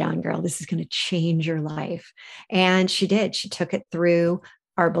 right on, girl, this is going to change your life. And she did. She took it through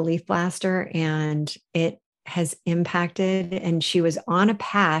our Belief Blaster and it has impacted. And she was on a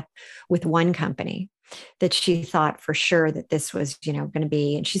path with one company that she thought for sure that this was, going to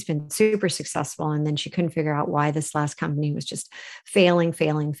be, and she's been super successful. And then she couldn't figure out why this last company was just failing.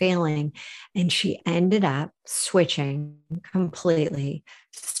 And she ended up switching completely,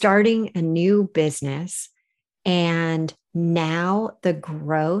 starting a new business. And now the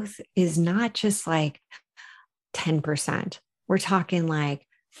growth is not just like 10%. We're talking like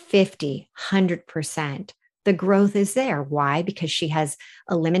 50, 100%. The growth is there. Why? Because she has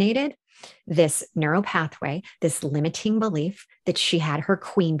eliminated this neural pathway, this limiting belief that she had. Her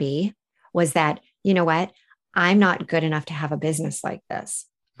queen bee was that, you know what? I'm not good enough to have a business like this.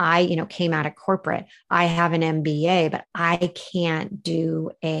 I, came out of corporate. I have an MBA, but I can't do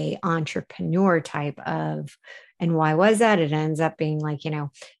a entrepreneur type of, and why was that? It ends up being like,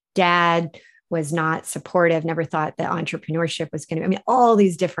 dad was not supportive, never thought that entrepreneurship was going to, all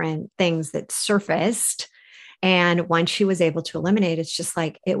these different things that surfaced. And once she was able to eliminate, it's just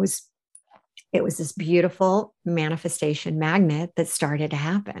like, it was this beautiful manifestation magnet that started to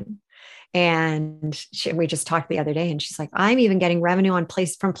happen. And we just talked the other day and she's like, I'm even getting revenue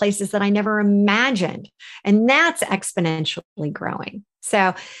from places that I never imagined. And that's exponentially growing.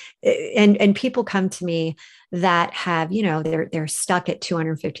 So, and people come to me that have, they're stuck at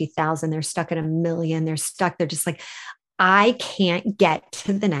 250,000, they're stuck at 1 million, they're just like, I can't get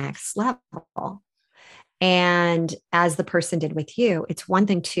to the next level. And as the person did with you, it's one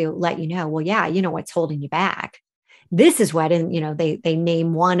thing to let you know, well, yeah, what's holding you back. This is what, and, they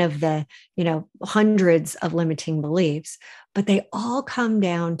name one of the, hundreds of limiting beliefs, but they all come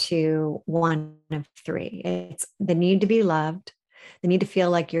down to one of three. It's the need to be loved, the need to feel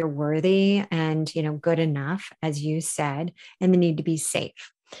like you're worthy and, good enough, as you said, and the need to be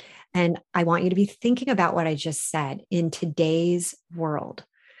safe. And I want you to be thinking about what I just said. In today's world,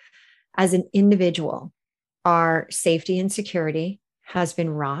 as an individual, our safety and security has been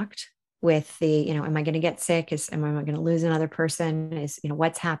rocked with the, am I going to get sick? Am I going to lose another person? Is,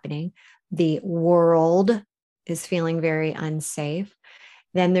 what's happening? The world is feeling very unsafe.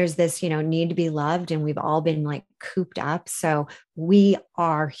 Then there's this, need to be loved, and we've all been like cooped up. So we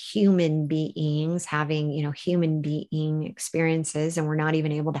are human beings having, human being experiences, and we're not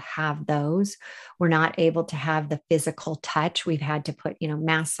even able to have those. We're not able to have the physical touch. We've had to put,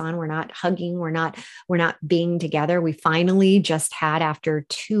 masks on. We're not hugging. We're not being together. We finally just had, after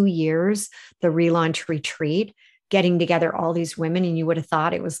 2 years, the relaunch retreat, getting together all these women. And you would have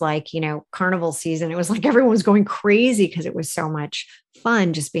thought it was like, carnival season. It was like everyone was going crazy because it was so much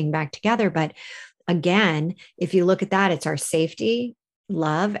fun just being back together. But again, if you look at that, it's our safety,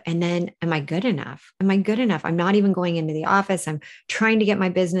 love, and then, am I good enough? Am I good enough? I'm not even going into the office. I'm trying to get my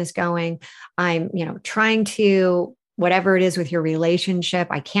business going. I'm, trying to, whatever it is with your relationship,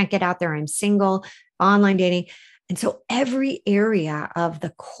 I can't get out there. I'm single, online dating. And so every area of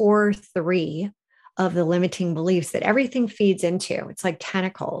the core three of the limiting beliefs that everything feeds into, it's like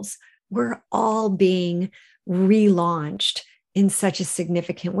tentacles, we're all being relaunched in such a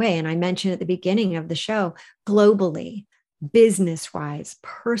significant way. And I mentioned at the beginning of the show, globally, business-wise,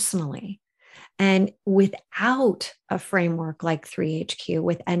 personally. And without a framework like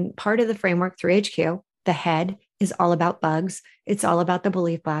 3HQ, and part of the framework 3HQ, the head is all about bugs. It's all about the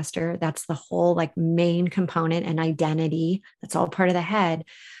belief blaster. That's the whole like main component, and identity. That's all part of the head.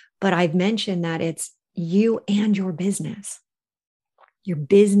 But I've mentioned that it's you and your business. Your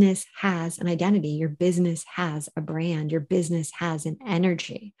business has an identity. Your business has a brand. Your business has an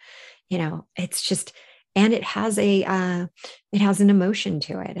energy. It's just, and it has an emotion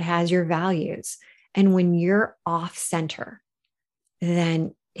to it. It has your values. And when you're off center,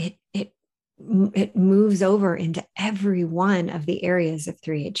 then it moves over into every one of the areas of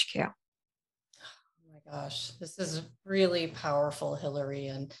 3HQ. Oh my gosh, this is really powerful,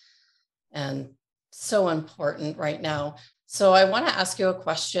 Hillary, and so important right now. So I want to ask you a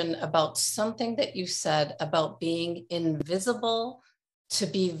question about something that you said about being invisible to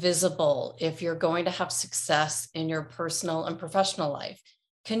be visible if you're going to have success in your personal and professional life.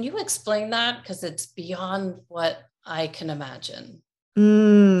 Can you explain that? Because it's beyond what I can imagine.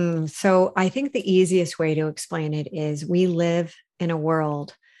 So I think the easiest way to explain it is we live in a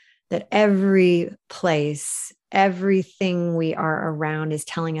world that every place, everything we are around is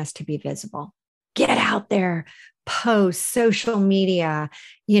telling us to be visible. Get out there, post, social media,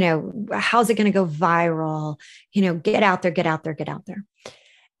 how's it going to go viral? Get out there, get out there, get out there.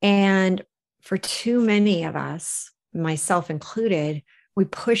 And for too many of us, myself included, we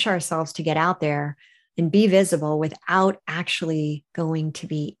push ourselves to get out there and be visible without actually going to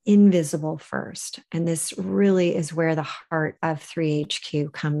be invisible first. And this really is where the heart of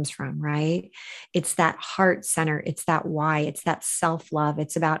 3HQ comes from, right? It's that heart center. It's that why. It's that self-love.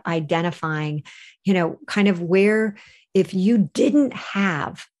 It's about identifying, kind of where, if you didn't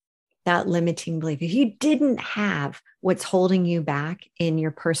have that limiting belief, if you didn't have what's holding you back in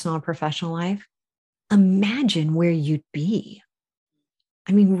your personal and professional life, imagine where you'd be.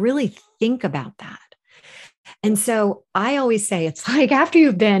 I mean, really think about that. And so I always say, it's like after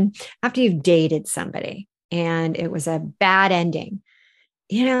you've dated somebody and it was a bad ending,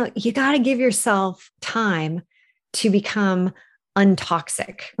 you got to give yourself time to become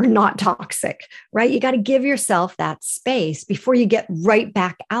untoxic or not toxic, right? You got to give yourself that space before you get right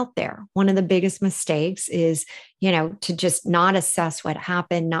back out there. One of the biggest mistakes is, to just not assess what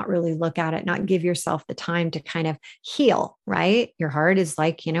happened, not really look at it, not give yourself the time to kind of heal, right? Your heart is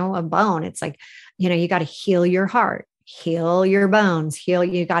like, a bone. It's like, you got to heal your heart, heal your bones,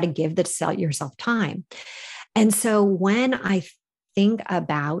 you got to give yourself time. And so when I think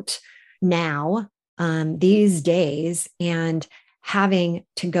about now, these days, and having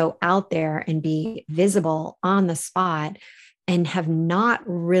to go out there and be visible on the spot, and have not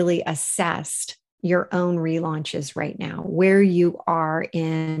really assessed your own relaunches right now, where you are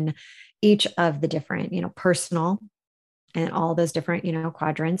in each of the different, personal and all those different,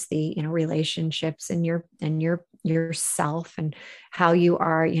 quadrants, the, relationships and yourself, and how you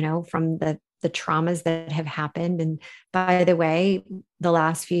are, from the traumas that have happened. And by the way, the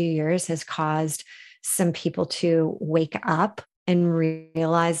last few years has caused some people to wake up and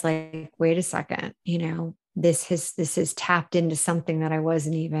realize, like, wait a second, this has tapped into something that I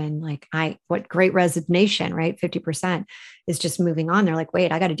wasn't even like, what great resignation, right? 50% is just moving on. They're like,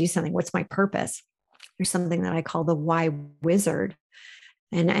 wait, I got to do something. What's my purpose? There's something that I call the why wizard,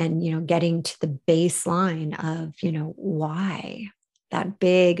 and getting to the baseline of, why, that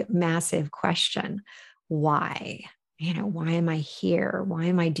big, massive question, why? Why am I here? Why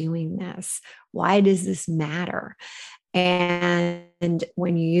am I doing this? Why does this matter? And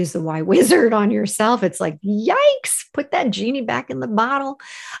when you use the Y wizard on yourself, it's like, yikes, put that genie back in the bottle.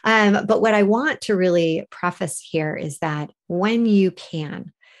 But what I want to really preface here is that when you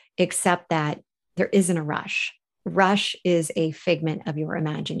can accept that there isn't a rush, rush is a figment of your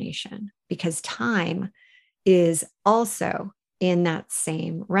imagination, because time is also in that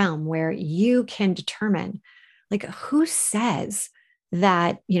same realm where you can determine, like, who says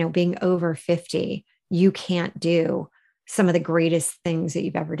that, being over 50, you can't do some of the greatest things that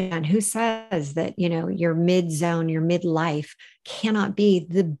you've ever done? Who says that, your mid zone, your midlife cannot be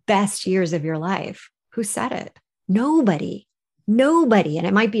the best years of your life? Who said it? Nobody. Nobody. And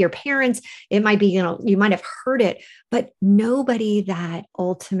it might be your parents. It might be, you might have heard it, but nobody that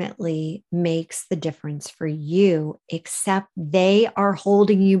ultimately makes the difference for you, except they are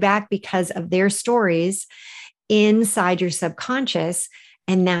holding you back because of their stories inside your subconscious.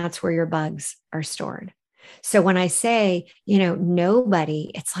 And that's where your bugs are stored. So when I say,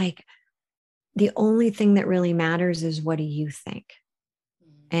 nobody, it's like the only thing that really matters is, what do you think?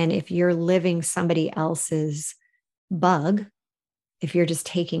 And if you're living somebody else's bug, if you're just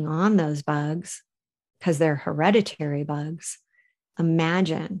taking on those bugs because they're hereditary bugs,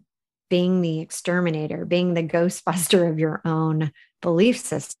 imagine being the exterminator, being the ghostbuster of your own belief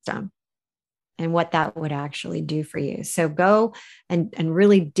system, and what that would actually do for you. So go and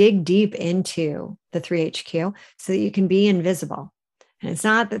really dig deep into the 3HQ so that you can be invisible. And it's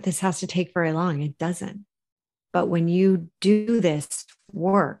not that this has to take very long. It doesn't. But when you do this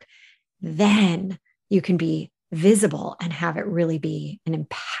work, then you can be visible and have it really be an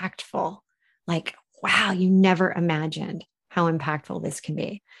impactful, like, wow, you never imagined how impactful this can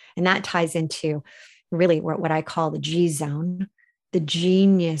be. And that ties into really what I call the G zone, the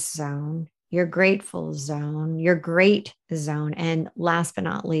genius zone, your grateful zone, your great zone, and last but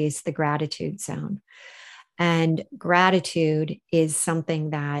not least, the gratitude zone. And gratitude is something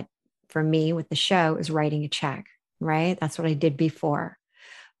that, for me with the show, is writing a check, right? That's what I did before.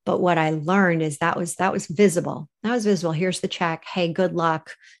 But what I learned is that was visible. That was visible. Here's the check. Hey, good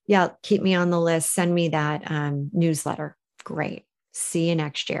luck. Yeah, keep me on the list. Send me that newsletter. Great. See you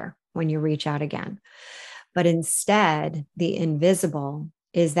next year when you reach out again. But instead, the invisible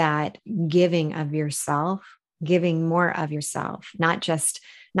is that giving of yourself, giving more of yourself, not just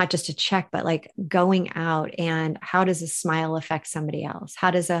a check, but like going out, and how does a smile affect somebody else?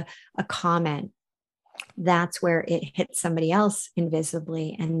 How does a comment? That's where it hits somebody else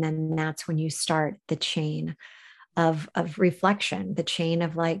invisibly. And then that's when you start the chain of reflection, the chain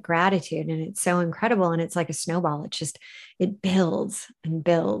of like gratitude. And it's so incredible. And it's like a snowball. It builds and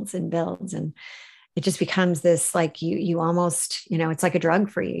builds and builds. And it just becomes this, like, you almost, it's like a drug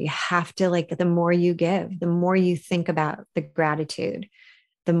for you. You have to, like, the more you give, the more you think about the gratitude,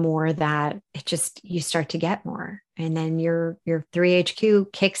 the more that you start to get more. And then your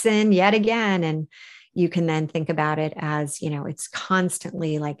 3HQ kicks in yet again. And you can then think about it as, it's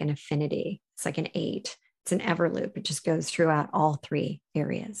constantly like an affinity. It's like an 8. It's an ever loop. It just goes throughout all 3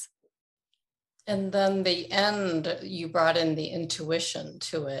 areas. And then the end, you brought in the intuition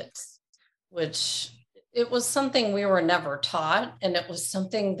to it, which it was something we were never taught. And it was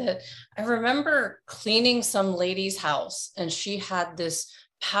something that I remember cleaning some lady's house, and she had this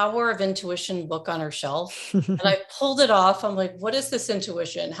Power of Intuition book on her shelf. And I pulled it off. I'm like, what is this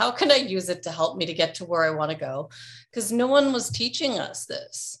intuition? How can I use it to help me to get to where I want to go? Because no one was teaching us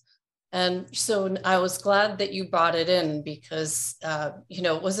this. And so I was glad that you brought it in, because,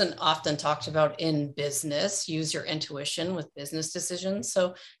 it wasn't often talked about in business. Use your intuition with business decisions.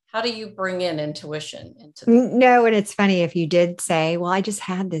 So how do you bring in intuition into No, and it's funny, if you did say, well, I just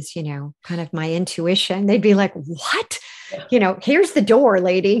had this, kind of my intuition, they'd be like, what? Yeah. Here's the door,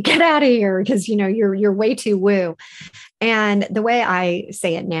 lady, get out of here. Because, you're way too woo. And the way I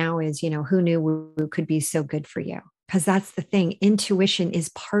say it now is, who knew woo could be so good for you? Because that's the thing. Intuition is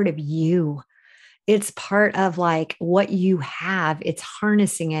part of you. It's part of like what you have. It's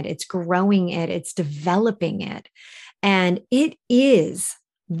harnessing it. It's growing it. It's developing it. And it is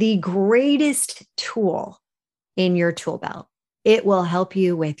the greatest tool in your tool belt. It will help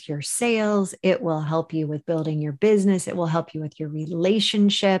you with your sales. It will help you with building your business. It will help you with your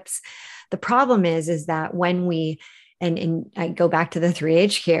relationships. The problem is that when we, and I go back to the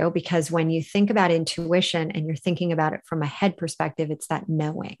 3HQ, because when you think about intuition and you're thinking about it from a head perspective, it's that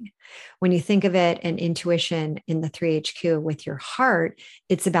knowing. When you think of it and intuition in the 3HQ with your heart,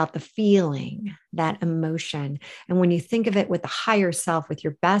 it's about the feeling, that emotion. And when you think of it with the higher self, with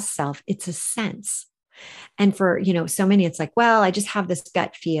your best self, it's a sense. And for, so many, it's like, well, I just have this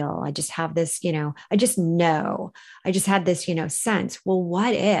gut feel. I just have this, I just know. I just had this, sense. Well,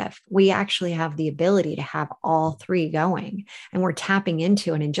 what if we actually have the ability to have all three going and we're tapping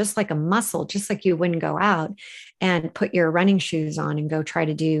into it? And just like a muscle, just like you wouldn't go out and put your running shoes on and go try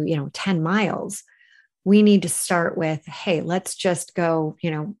to do, 10 miles. We need to start with, hey, let's just go,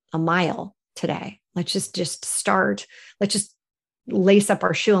 a mile today. Let's just start. Let's just lace up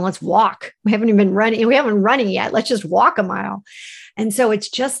our shoe and let's walk. We haven't even been running. We haven't running yet. Let's just walk a mile. And so it's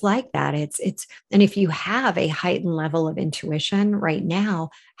just like that. And if you have a heightened level of intuition right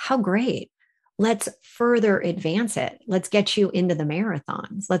now, how great. Let's further advance it. Let's get you into the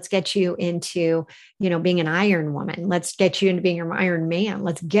marathons. Let's get you into, being an Iron Woman. Let's get you into being an Iron Man.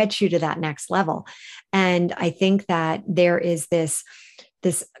 Let's get you to that next level. And I think that there is this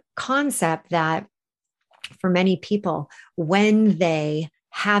concept that for many people, when they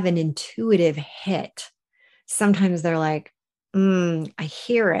have an intuitive hit, sometimes they're like, I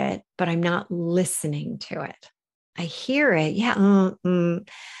hear it, but I'm not listening to it. I hear it. Yeah.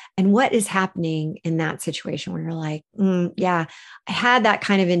 And what is happening in that situation where you're like, yeah, I had that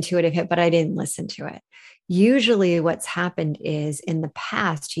kind of intuitive hit, but I didn't listen to it. Usually what's happened is in the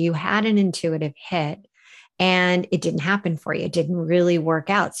past, you had an intuitive hit and it didn't happen for you. It didn't really work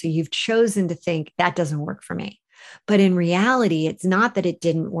out. So you've chosen to think that doesn't work for me. But in reality, it's not that it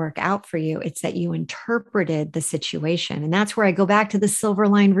didn't work out for you. It's that you interpreted the situation. And that's where I go back to the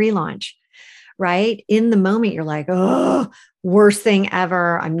Silverline relaunch, right? In the moment, you're like, oh, worst thing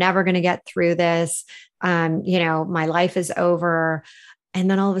ever. I'm never going to get through this. My life is over. And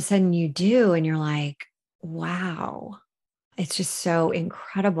then all of a sudden you do, and you're like, wow. It's just so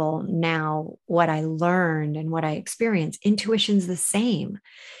incredible now what I learned and what I experienced. Intuition's the same.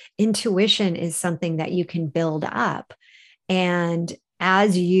 Intuition is something that you can build up. And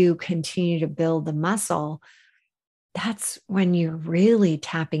as you continue to build the muscle, that's when you're really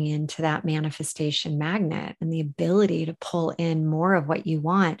tapping into that manifestation magnet and the ability to pull in more of what you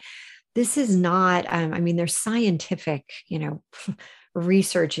want. This is not, there's scientific,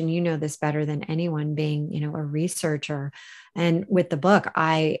 research, and you know this better than anyone being, a researcher. And with the book,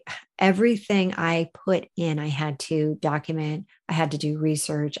 everything I put in, I had to document, I had to do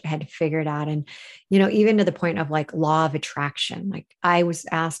research, I had to figure it out. And, even to the point of like law of attraction, like I was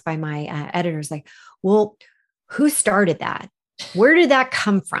asked by my editors, like, well, who started that? Where did that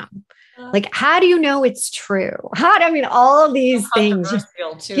come from? Like, how do you know it's true? All of these things.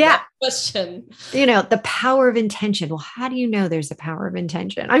 Too, yeah. Question. The power of intention. Well, how do you know there's a power of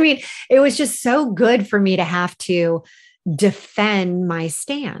intention? It was just so good for me to have to defend my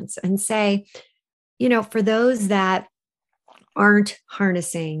stance and say, for those that aren't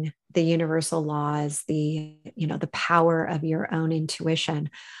harnessing the universal laws, the power of your own intuition,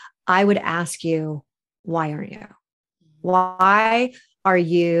 I would ask you, why aren't you? Why are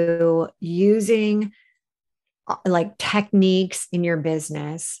you using like techniques in your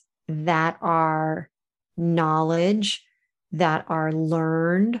business that are knowledge, that are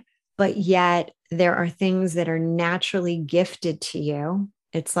learned, but yet there are things that are naturally gifted to you?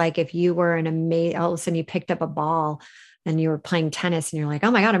 It's like if you were all of a sudden you picked up a ball and you were playing tennis and you're like,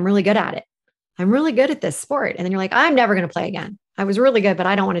 oh my God, I'm really good at it. I'm really good at this sport. And then you're like, I'm never going to play again. I was really good, but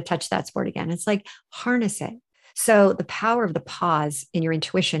I don't want to touch that sport again. It's like, harness it. So the power of the pause in your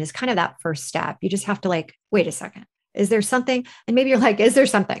intuition is kind of that first step. You just have to like, wait a second, is there something? And maybe you're like, is there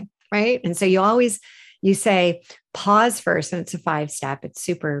something? Right. And so you say pause first, and it's a 5-step. It's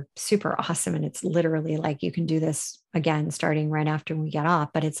super, super awesome. And it's literally like, you can do this again, starting right after we get off,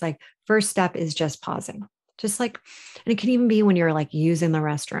 but it's like, first step is just pausing. Just like, and it can even be when you're like using the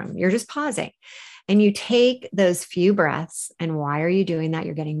restroom, you're just pausing. And you take those few breaths. And why are you doing that?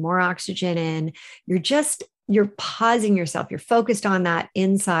 You're getting more oxygen in. You're pausing yourself. You're focused on that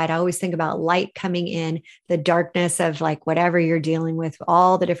inside. I always think about light coming in, the darkness of like whatever you're dealing with,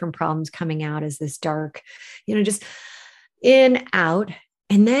 all the different problems coming out as this dark, just in, out.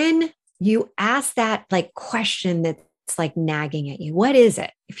 And then you ask that like question that's like nagging at you. What is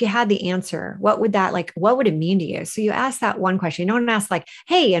it? If you had the answer, what would it mean to you? So you ask that one question. You don't ask like,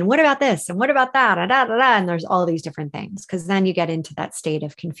 hey, and what about this? And what about that? And there's all these different things, because then you get into that state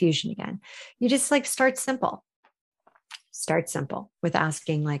of confusion again. You just like start simple with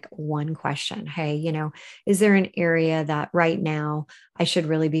asking like one question. Hey, is there an area that right now I should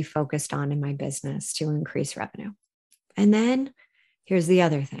really be focused on in my business to increase revenue? And then here's the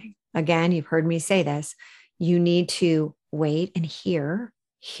other thing. Again, you've heard me say this. You need to wait and hear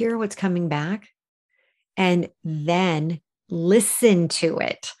what's coming back, and then listen to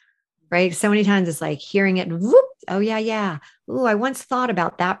it, right? So many times it's like hearing it and whoop, Oh, yeah, yeah. Ooh, I once thought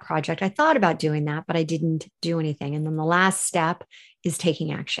about that project. I thought about doing that, but I didn't do anything. And then the last step is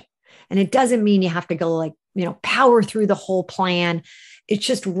taking action. And it doesn't mean you have to go like, power through the whole plan. It's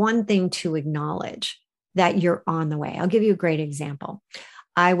just one thing to acknowledge that you're on the way. I'll give you a great example.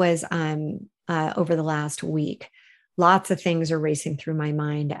 I was over the last week, lots of things are racing through my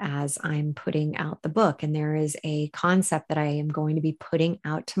mind as I'm putting out the book. And there is a concept that I am going to be putting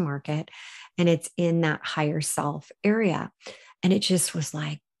out to market, and it's in that higher self area. And it just was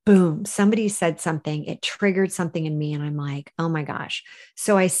like, boom, somebody said something, it triggered something in me. And I'm like, oh my gosh.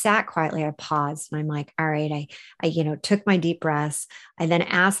 So I sat quietly, I paused, and I'm like, all right, I took my deep breaths. I then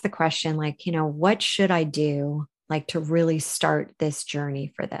asked the question, like, what should I do, like, to really start this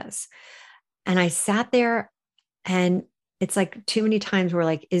journey for this? And I sat there, and it's like too many times we're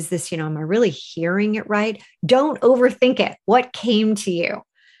like, is this, am I really hearing it right? Don't overthink it. What came to you?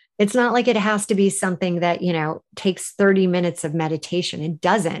 It's not like it has to be something that, takes 30 minutes of meditation. It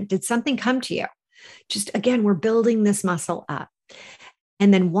doesn't. Did something come to you? Just again, we're building this muscle up.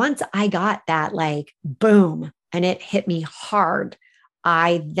 And then once I got that, like, boom, and it hit me hard,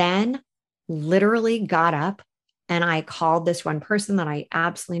 I then literally got up and I called this one person that I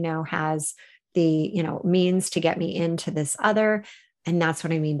absolutely know has the, means to get me into this other. And that's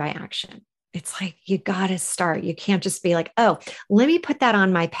what I mean by action. It's like, you got to start. You can't just be like, oh, let me put that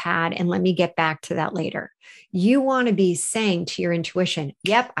on my pad and let me get back to that later. You want to be saying to your intuition,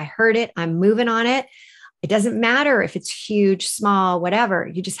 yep, I heard it. I'm moving on it. It doesn't matter if it's huge, small, whatever.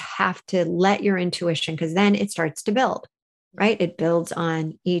 You just have to let your intuition, because then it starts to build, right? It builds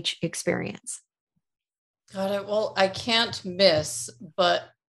on each experience. Got it. Well, I can't miss, but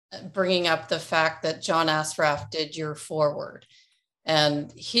bringing up the fact that John Assaraf did your foreword.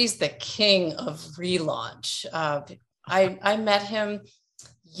 And he's the king of relaunch. I met him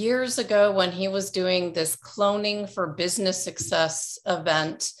years ago when he was doing this cloning for business success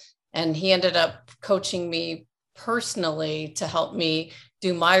event. And he ended up coaching me personally to help me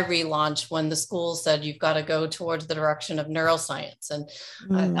do my relaunch when the school said, you've got to go towards the direction of neuroscience. And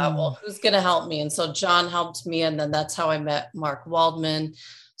I thought, well, who's going to help me? And so John helped me. And then that's how I met Mark Waldman.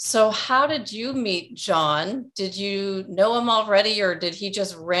 So how did you meet John? Did you know him already, or did he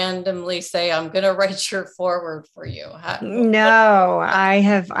just randomly say, I'm going to write your foreword for you? No, I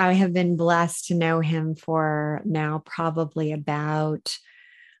have been blessed to know him for now probably about,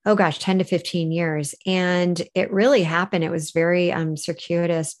 10 to 15 years. And it really happened. It was very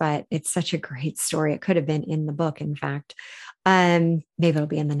circuitous, but it's such a great story. It could have been in the book, in fact. Maybe it'll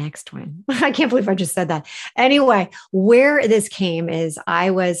be in the next one. I can't believe I just said that. Anyway, where this came is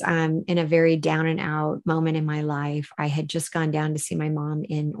I was in a very down and out moment in my life. I had just gone down to see my mom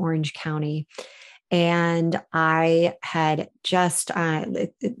in Orange County. And I had just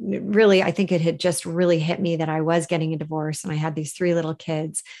really, I think it had just really hit me that I was getting a divorce and I had these 3 little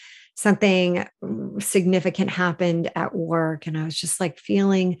kids. Something significant happened at work, and I was just like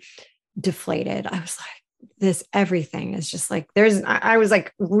feeling deflated. I was like, everything is just like, I was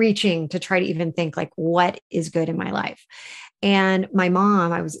like reaching to try to even think like, what is good in my life? And my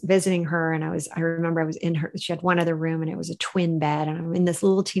mom, I was visiting her, and I remember I was in her, she had one other room, and it was a twin bed, and I'm in this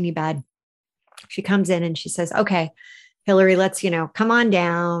little teeny bed. She comes in and she says, okay, Hillary, let's, come on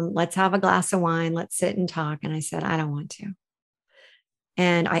down. Let's have a glass of wine. Let's sit and talk. And I said, I don't want to.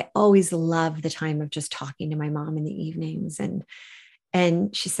 And I always love the time of just talking to my mom in the evenings.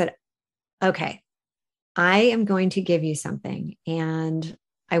 And she said, okay, I am going to give you something, and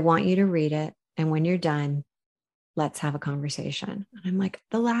I want you to read it. And when you're done, let's have a conversation. And I'm like,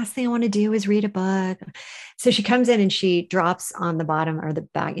 the last thing I want to do is read a book. So she comes in and she drops on the bottom or the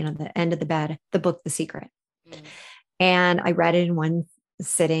back, the end of the bed, the book, The Secret. Mm-hmm. And I read it in one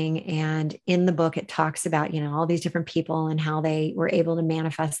sitting. And in the book, it talks about, all these different people and how they were able to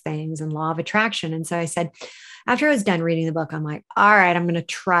manifest things and law of attraction. And so I said, after I was done reading the book, I'm like, all right, I'm going to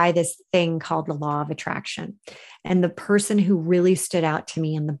try this thing called the law of attraction. And the person who really stood out to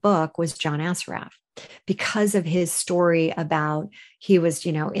me in the book was John Assaraf, because of his story about he was,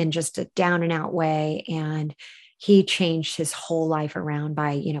 in just a down and out way. And he changed his whole life around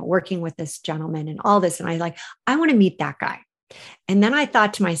by, working with this gentleman and all this. And I want to meet that guy. And then I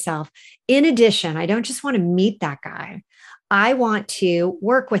thought to myself, in addition, I don't just want to meet that guy. I want to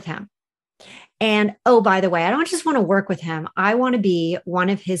work with him. And oh, by the way, I don't just want to work with him. I want to be one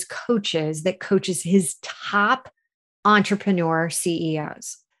of his coaches that coaches his top entrepreneur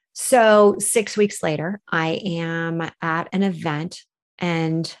CEOs. So 6 weeks later, I am at an event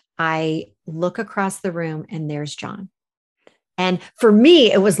and I look across the room and there's John. And for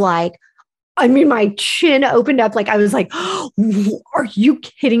me, it was like, I mean, my chin opened up. Like I was like, oh, are you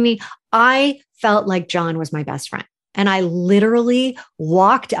kidding me? I felt like John was my best friend. And I literally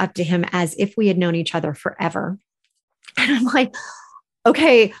walked up to him as if we had known each other forever. And I'm like,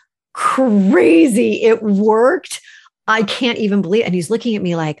 okay, crazy. It worked. I can't even believe it. And he's looking at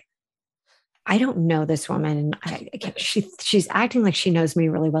me like, I don't know this woman. And she's acting like she knows me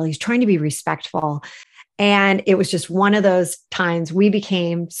really well. He's trying to be respectful. And it was just one of those times we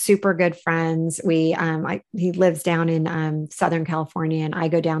became super good friends. He lives down in Southern California, and I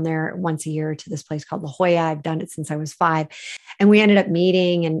go down there once a year to this place called La Jolla. I've done it since I was 5. And we ended up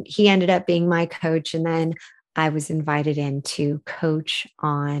meeting, and he ended up being my coach. And then I was invited in to coach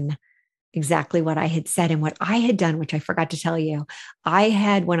on exactly what I had said and what I had done, which I forgot to tell you.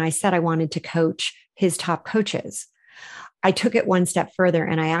 When I said I wanted to coach his top coaches, I took it one step further,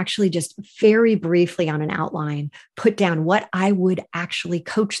 and I actually just very briefly on an outline put down what I would actually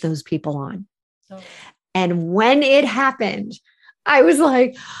coach those people on. Oh. And when it happened, I was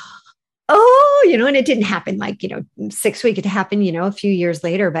like, oh, and it didn't happen like, 6 weeks. It happened, a few years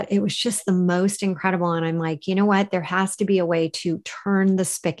later, but it was just the most incredible. And I'm like, you know what? There has to be a way to turn the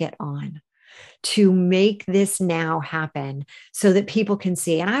spigot on, to make this now happen so that people can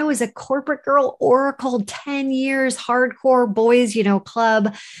see. And I was a corporate girl, Oracle, 10 years, hardcore boys,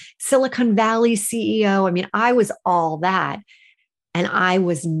 club, Silicon Valley CEO. I mean, I was all that. And I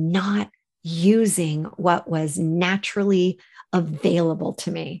was not using what was naturally available to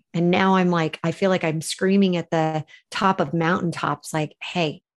me. And now I'm like, I feel like I'm screaming at the top of mountaintops, like,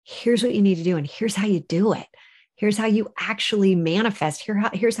 hey, here's what you need to do. And here's how you do it. Here's how you actually manifest.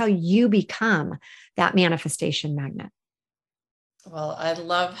 Here's how you become that manifestation magnet. Well, I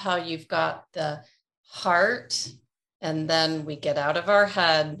love how you've got the heart, and then we get out of our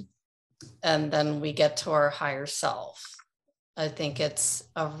head, and then we get to our higher self. I think it's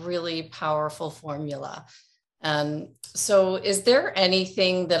a really powerful formula. And so is there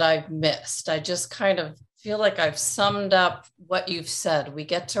anything that I've missed? I just kind of feel like I've summed up what you've said. We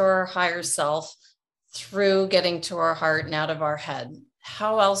get to our higher self through getting to our heart and out of our head.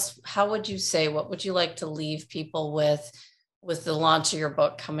 How would you say, what would you like to leave people with the launch of your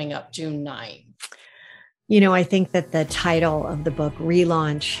book coming up June 9th? I think that the title of the book,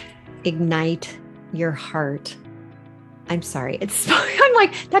 Relaunch, Ignite Your Heart. I'm sorry. I'm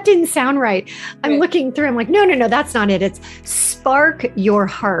like, that didn't sound right. I'm looking through, I'm like, no, that's not it. It's spark your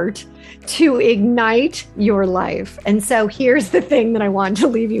heart to ignite your life. And so here's the thing that I want to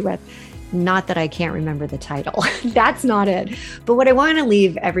leave you with. Not that I can't remember the title. That's not it. But what I want to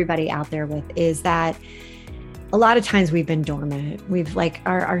leave everybody out there with is that a lot of times we've been dormant. We've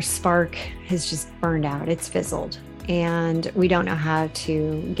our spark has just burned out. It's fizzled. And we don't know how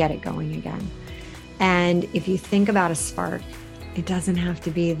to get it going again. And if you think about a spark, it doesn't have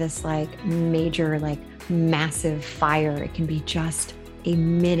to be this major, massive fire. It can be just a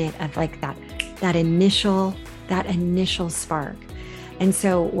minute of that initial spark. And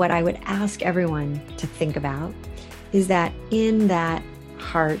so what I would ask everyone to think about is that in that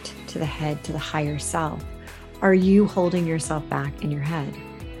heart to the head, to the higher self, are you holding yourself back in your head?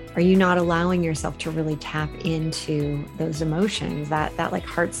 Are you not allowing yourself to really tap into those emotions, that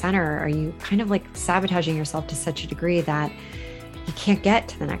heart center? Are you kind of sabotaging yourself to such a degree that you can't get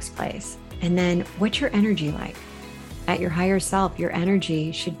to the next place? And then what's your energy like? At your higher self, your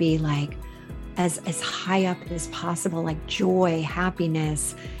energy should be as high up as possible, joy,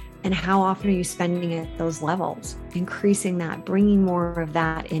 happiness. And how often are you spending at those levels? Increasing that, bringing more of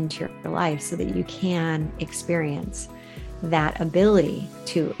that into your life so that you can experience that ability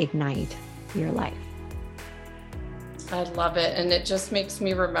to ignite your life. I love it. And it just makes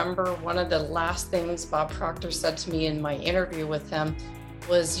me remember one of the last things Bob Proctor said to me in my interview with him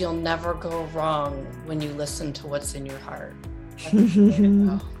was, you'll never go wrong when you listen to what's in your heart.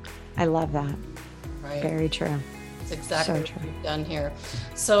 I love that. Right. Very true. It's exactly what we've done here.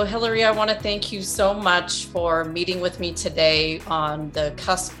 So Hillary, I want to thank you so much for meeting with me today on the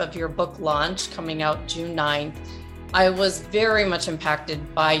cusp of your book launch coming out June 9th. I was very much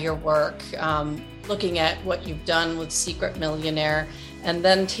impacted by your work, looking at what you've done with Secret Millionaire, and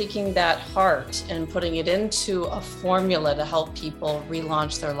then taking that heart and putting it into a formula to help people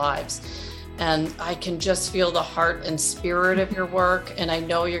relaunch their lives. And I can just feel the heart and spirit of your work. And I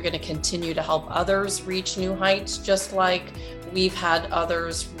know you're going to continue to help others reach new heights, just like we've had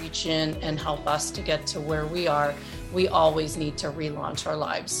others reach in and help us to get to where we are. We always need to relaunch our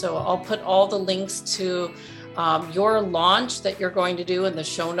lives. So I'll put all the links to your launch that you're going to do in the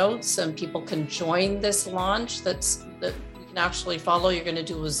show notes, and people can join this launch that you can actually follow. You're going to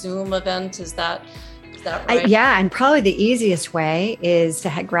do a Zoom event. Is that Is that right? Yeah. And probably the easiest way is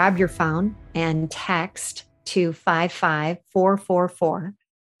to grab your phone and text to 55444.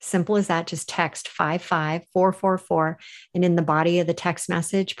 Simple as that. Just text 55444. And in the body of the text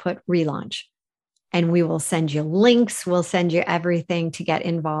message, put relaunch. And we will send you links. We'll send you everything to get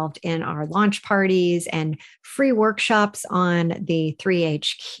involved in our launch parties and free workshops on the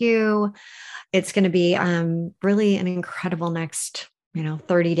 3HQ. It's going to be really an incredible next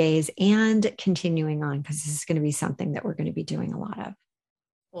 30 days and continuing on, because this is going to be something that we're going to be doing a lot of.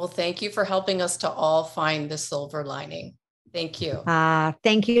 Well, thank you for helping us to all find the silver lining. Thank you.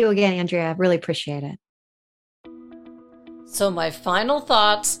 Thank you again, Andrea. I really appreciate it. So my final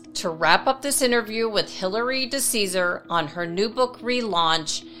thoughts to wrap up this interview with Hilary DeCesar on her new book,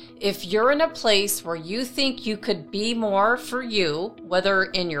 Relaunch. If you're in a place where you think you could be more for you, whether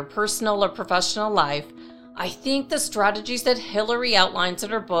in your personal or professional life, I think the strategies that Hilary outlines in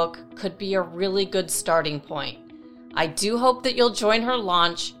her book could be a really good starting point. I do hope that you'll join her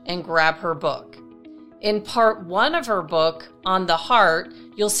launch and grab her book. In part 1 of her book, On the Heart,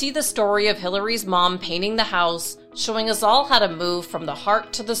 you'll see the story of Hilary's mom painting the house, showing us all how to move from the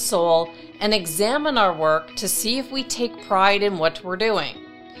heart to the soul and examine our work to see if we take pride in what we're doing.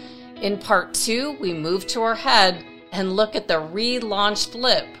 In part 2, we move to our head and look at the relaunched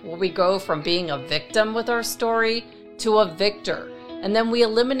lip, where we go from being a victim with our story to a victor. And then we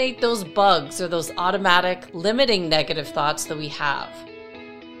eliminate those bugs or those automatic limiting negative thoughts that we have.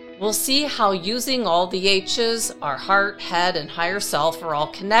 We'll see how using all the H's, our heart, head, and higher self, are all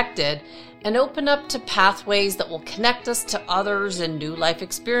connected and open up to pathways that will connect us to others and new life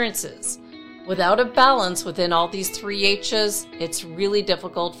experiences. Without a balance within all these 3 H's, it's really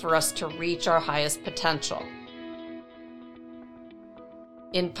difficult for us to reach our highest potential.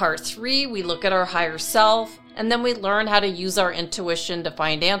 In part 3, we look at our higher self, and then we learn how to use our intuition to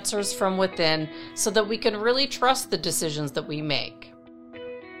find answers from within so that we can really trust the decisions that we make.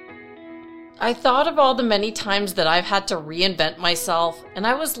 I thought of all the many times that I've had to reinvent myself, and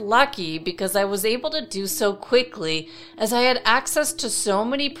I was lucky because I was able to do so quickly as I had access to so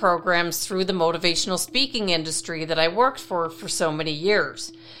many programs through the motivational speaking industry that I worked for so many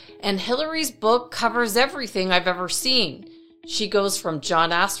years. And Hilary's book covers everything I've ever seen. She goes from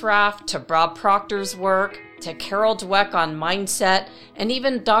John Assaraf to Bob Proctor's work to Carol Dweck on mindset and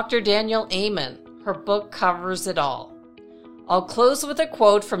even Dr. Daniel Amen. Her book covers it all. I'll close with a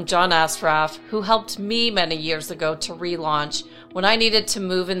quote from John Assaraf, who helped me many years ago to relaunch when I needed to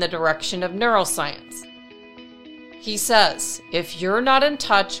move in the direction of neuroscience. He says, "If you're not in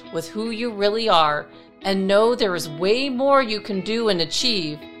touch with who you really are and know there is way more you can do and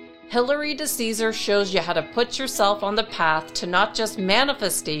achieve, Hilary DeCesar shows you how to put yourself on the path to not just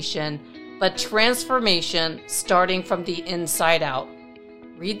manifestation, but transformation starting from the inside out."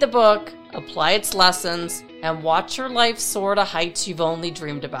 Read the book, apply its lessons, and watch your life soar to heights you've only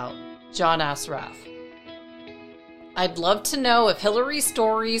dreamed about. John Assaraf. I'd love to know if Hilary's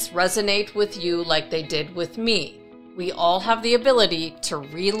stories resonate with you like they did with me. We all have the ability to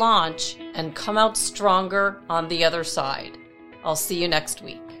relaunch and come out stronger on the other side. I'll see you next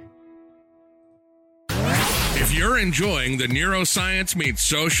week. If you're enjoying the Neuroscience Meets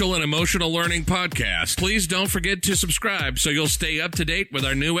Social and Emotional Learning podcast, please don't forget to subscribe so you'll stay up to date with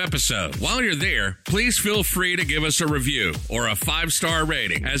our new episode. While you're there, please feel free to give us a review or a 5-star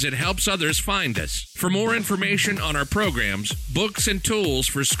rating, as it helps others find us. For more information on our programs, books, and tools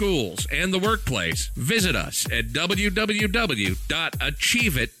for schools and the workplace, visit us at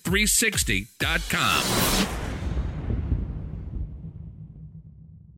www.achieveit360.com.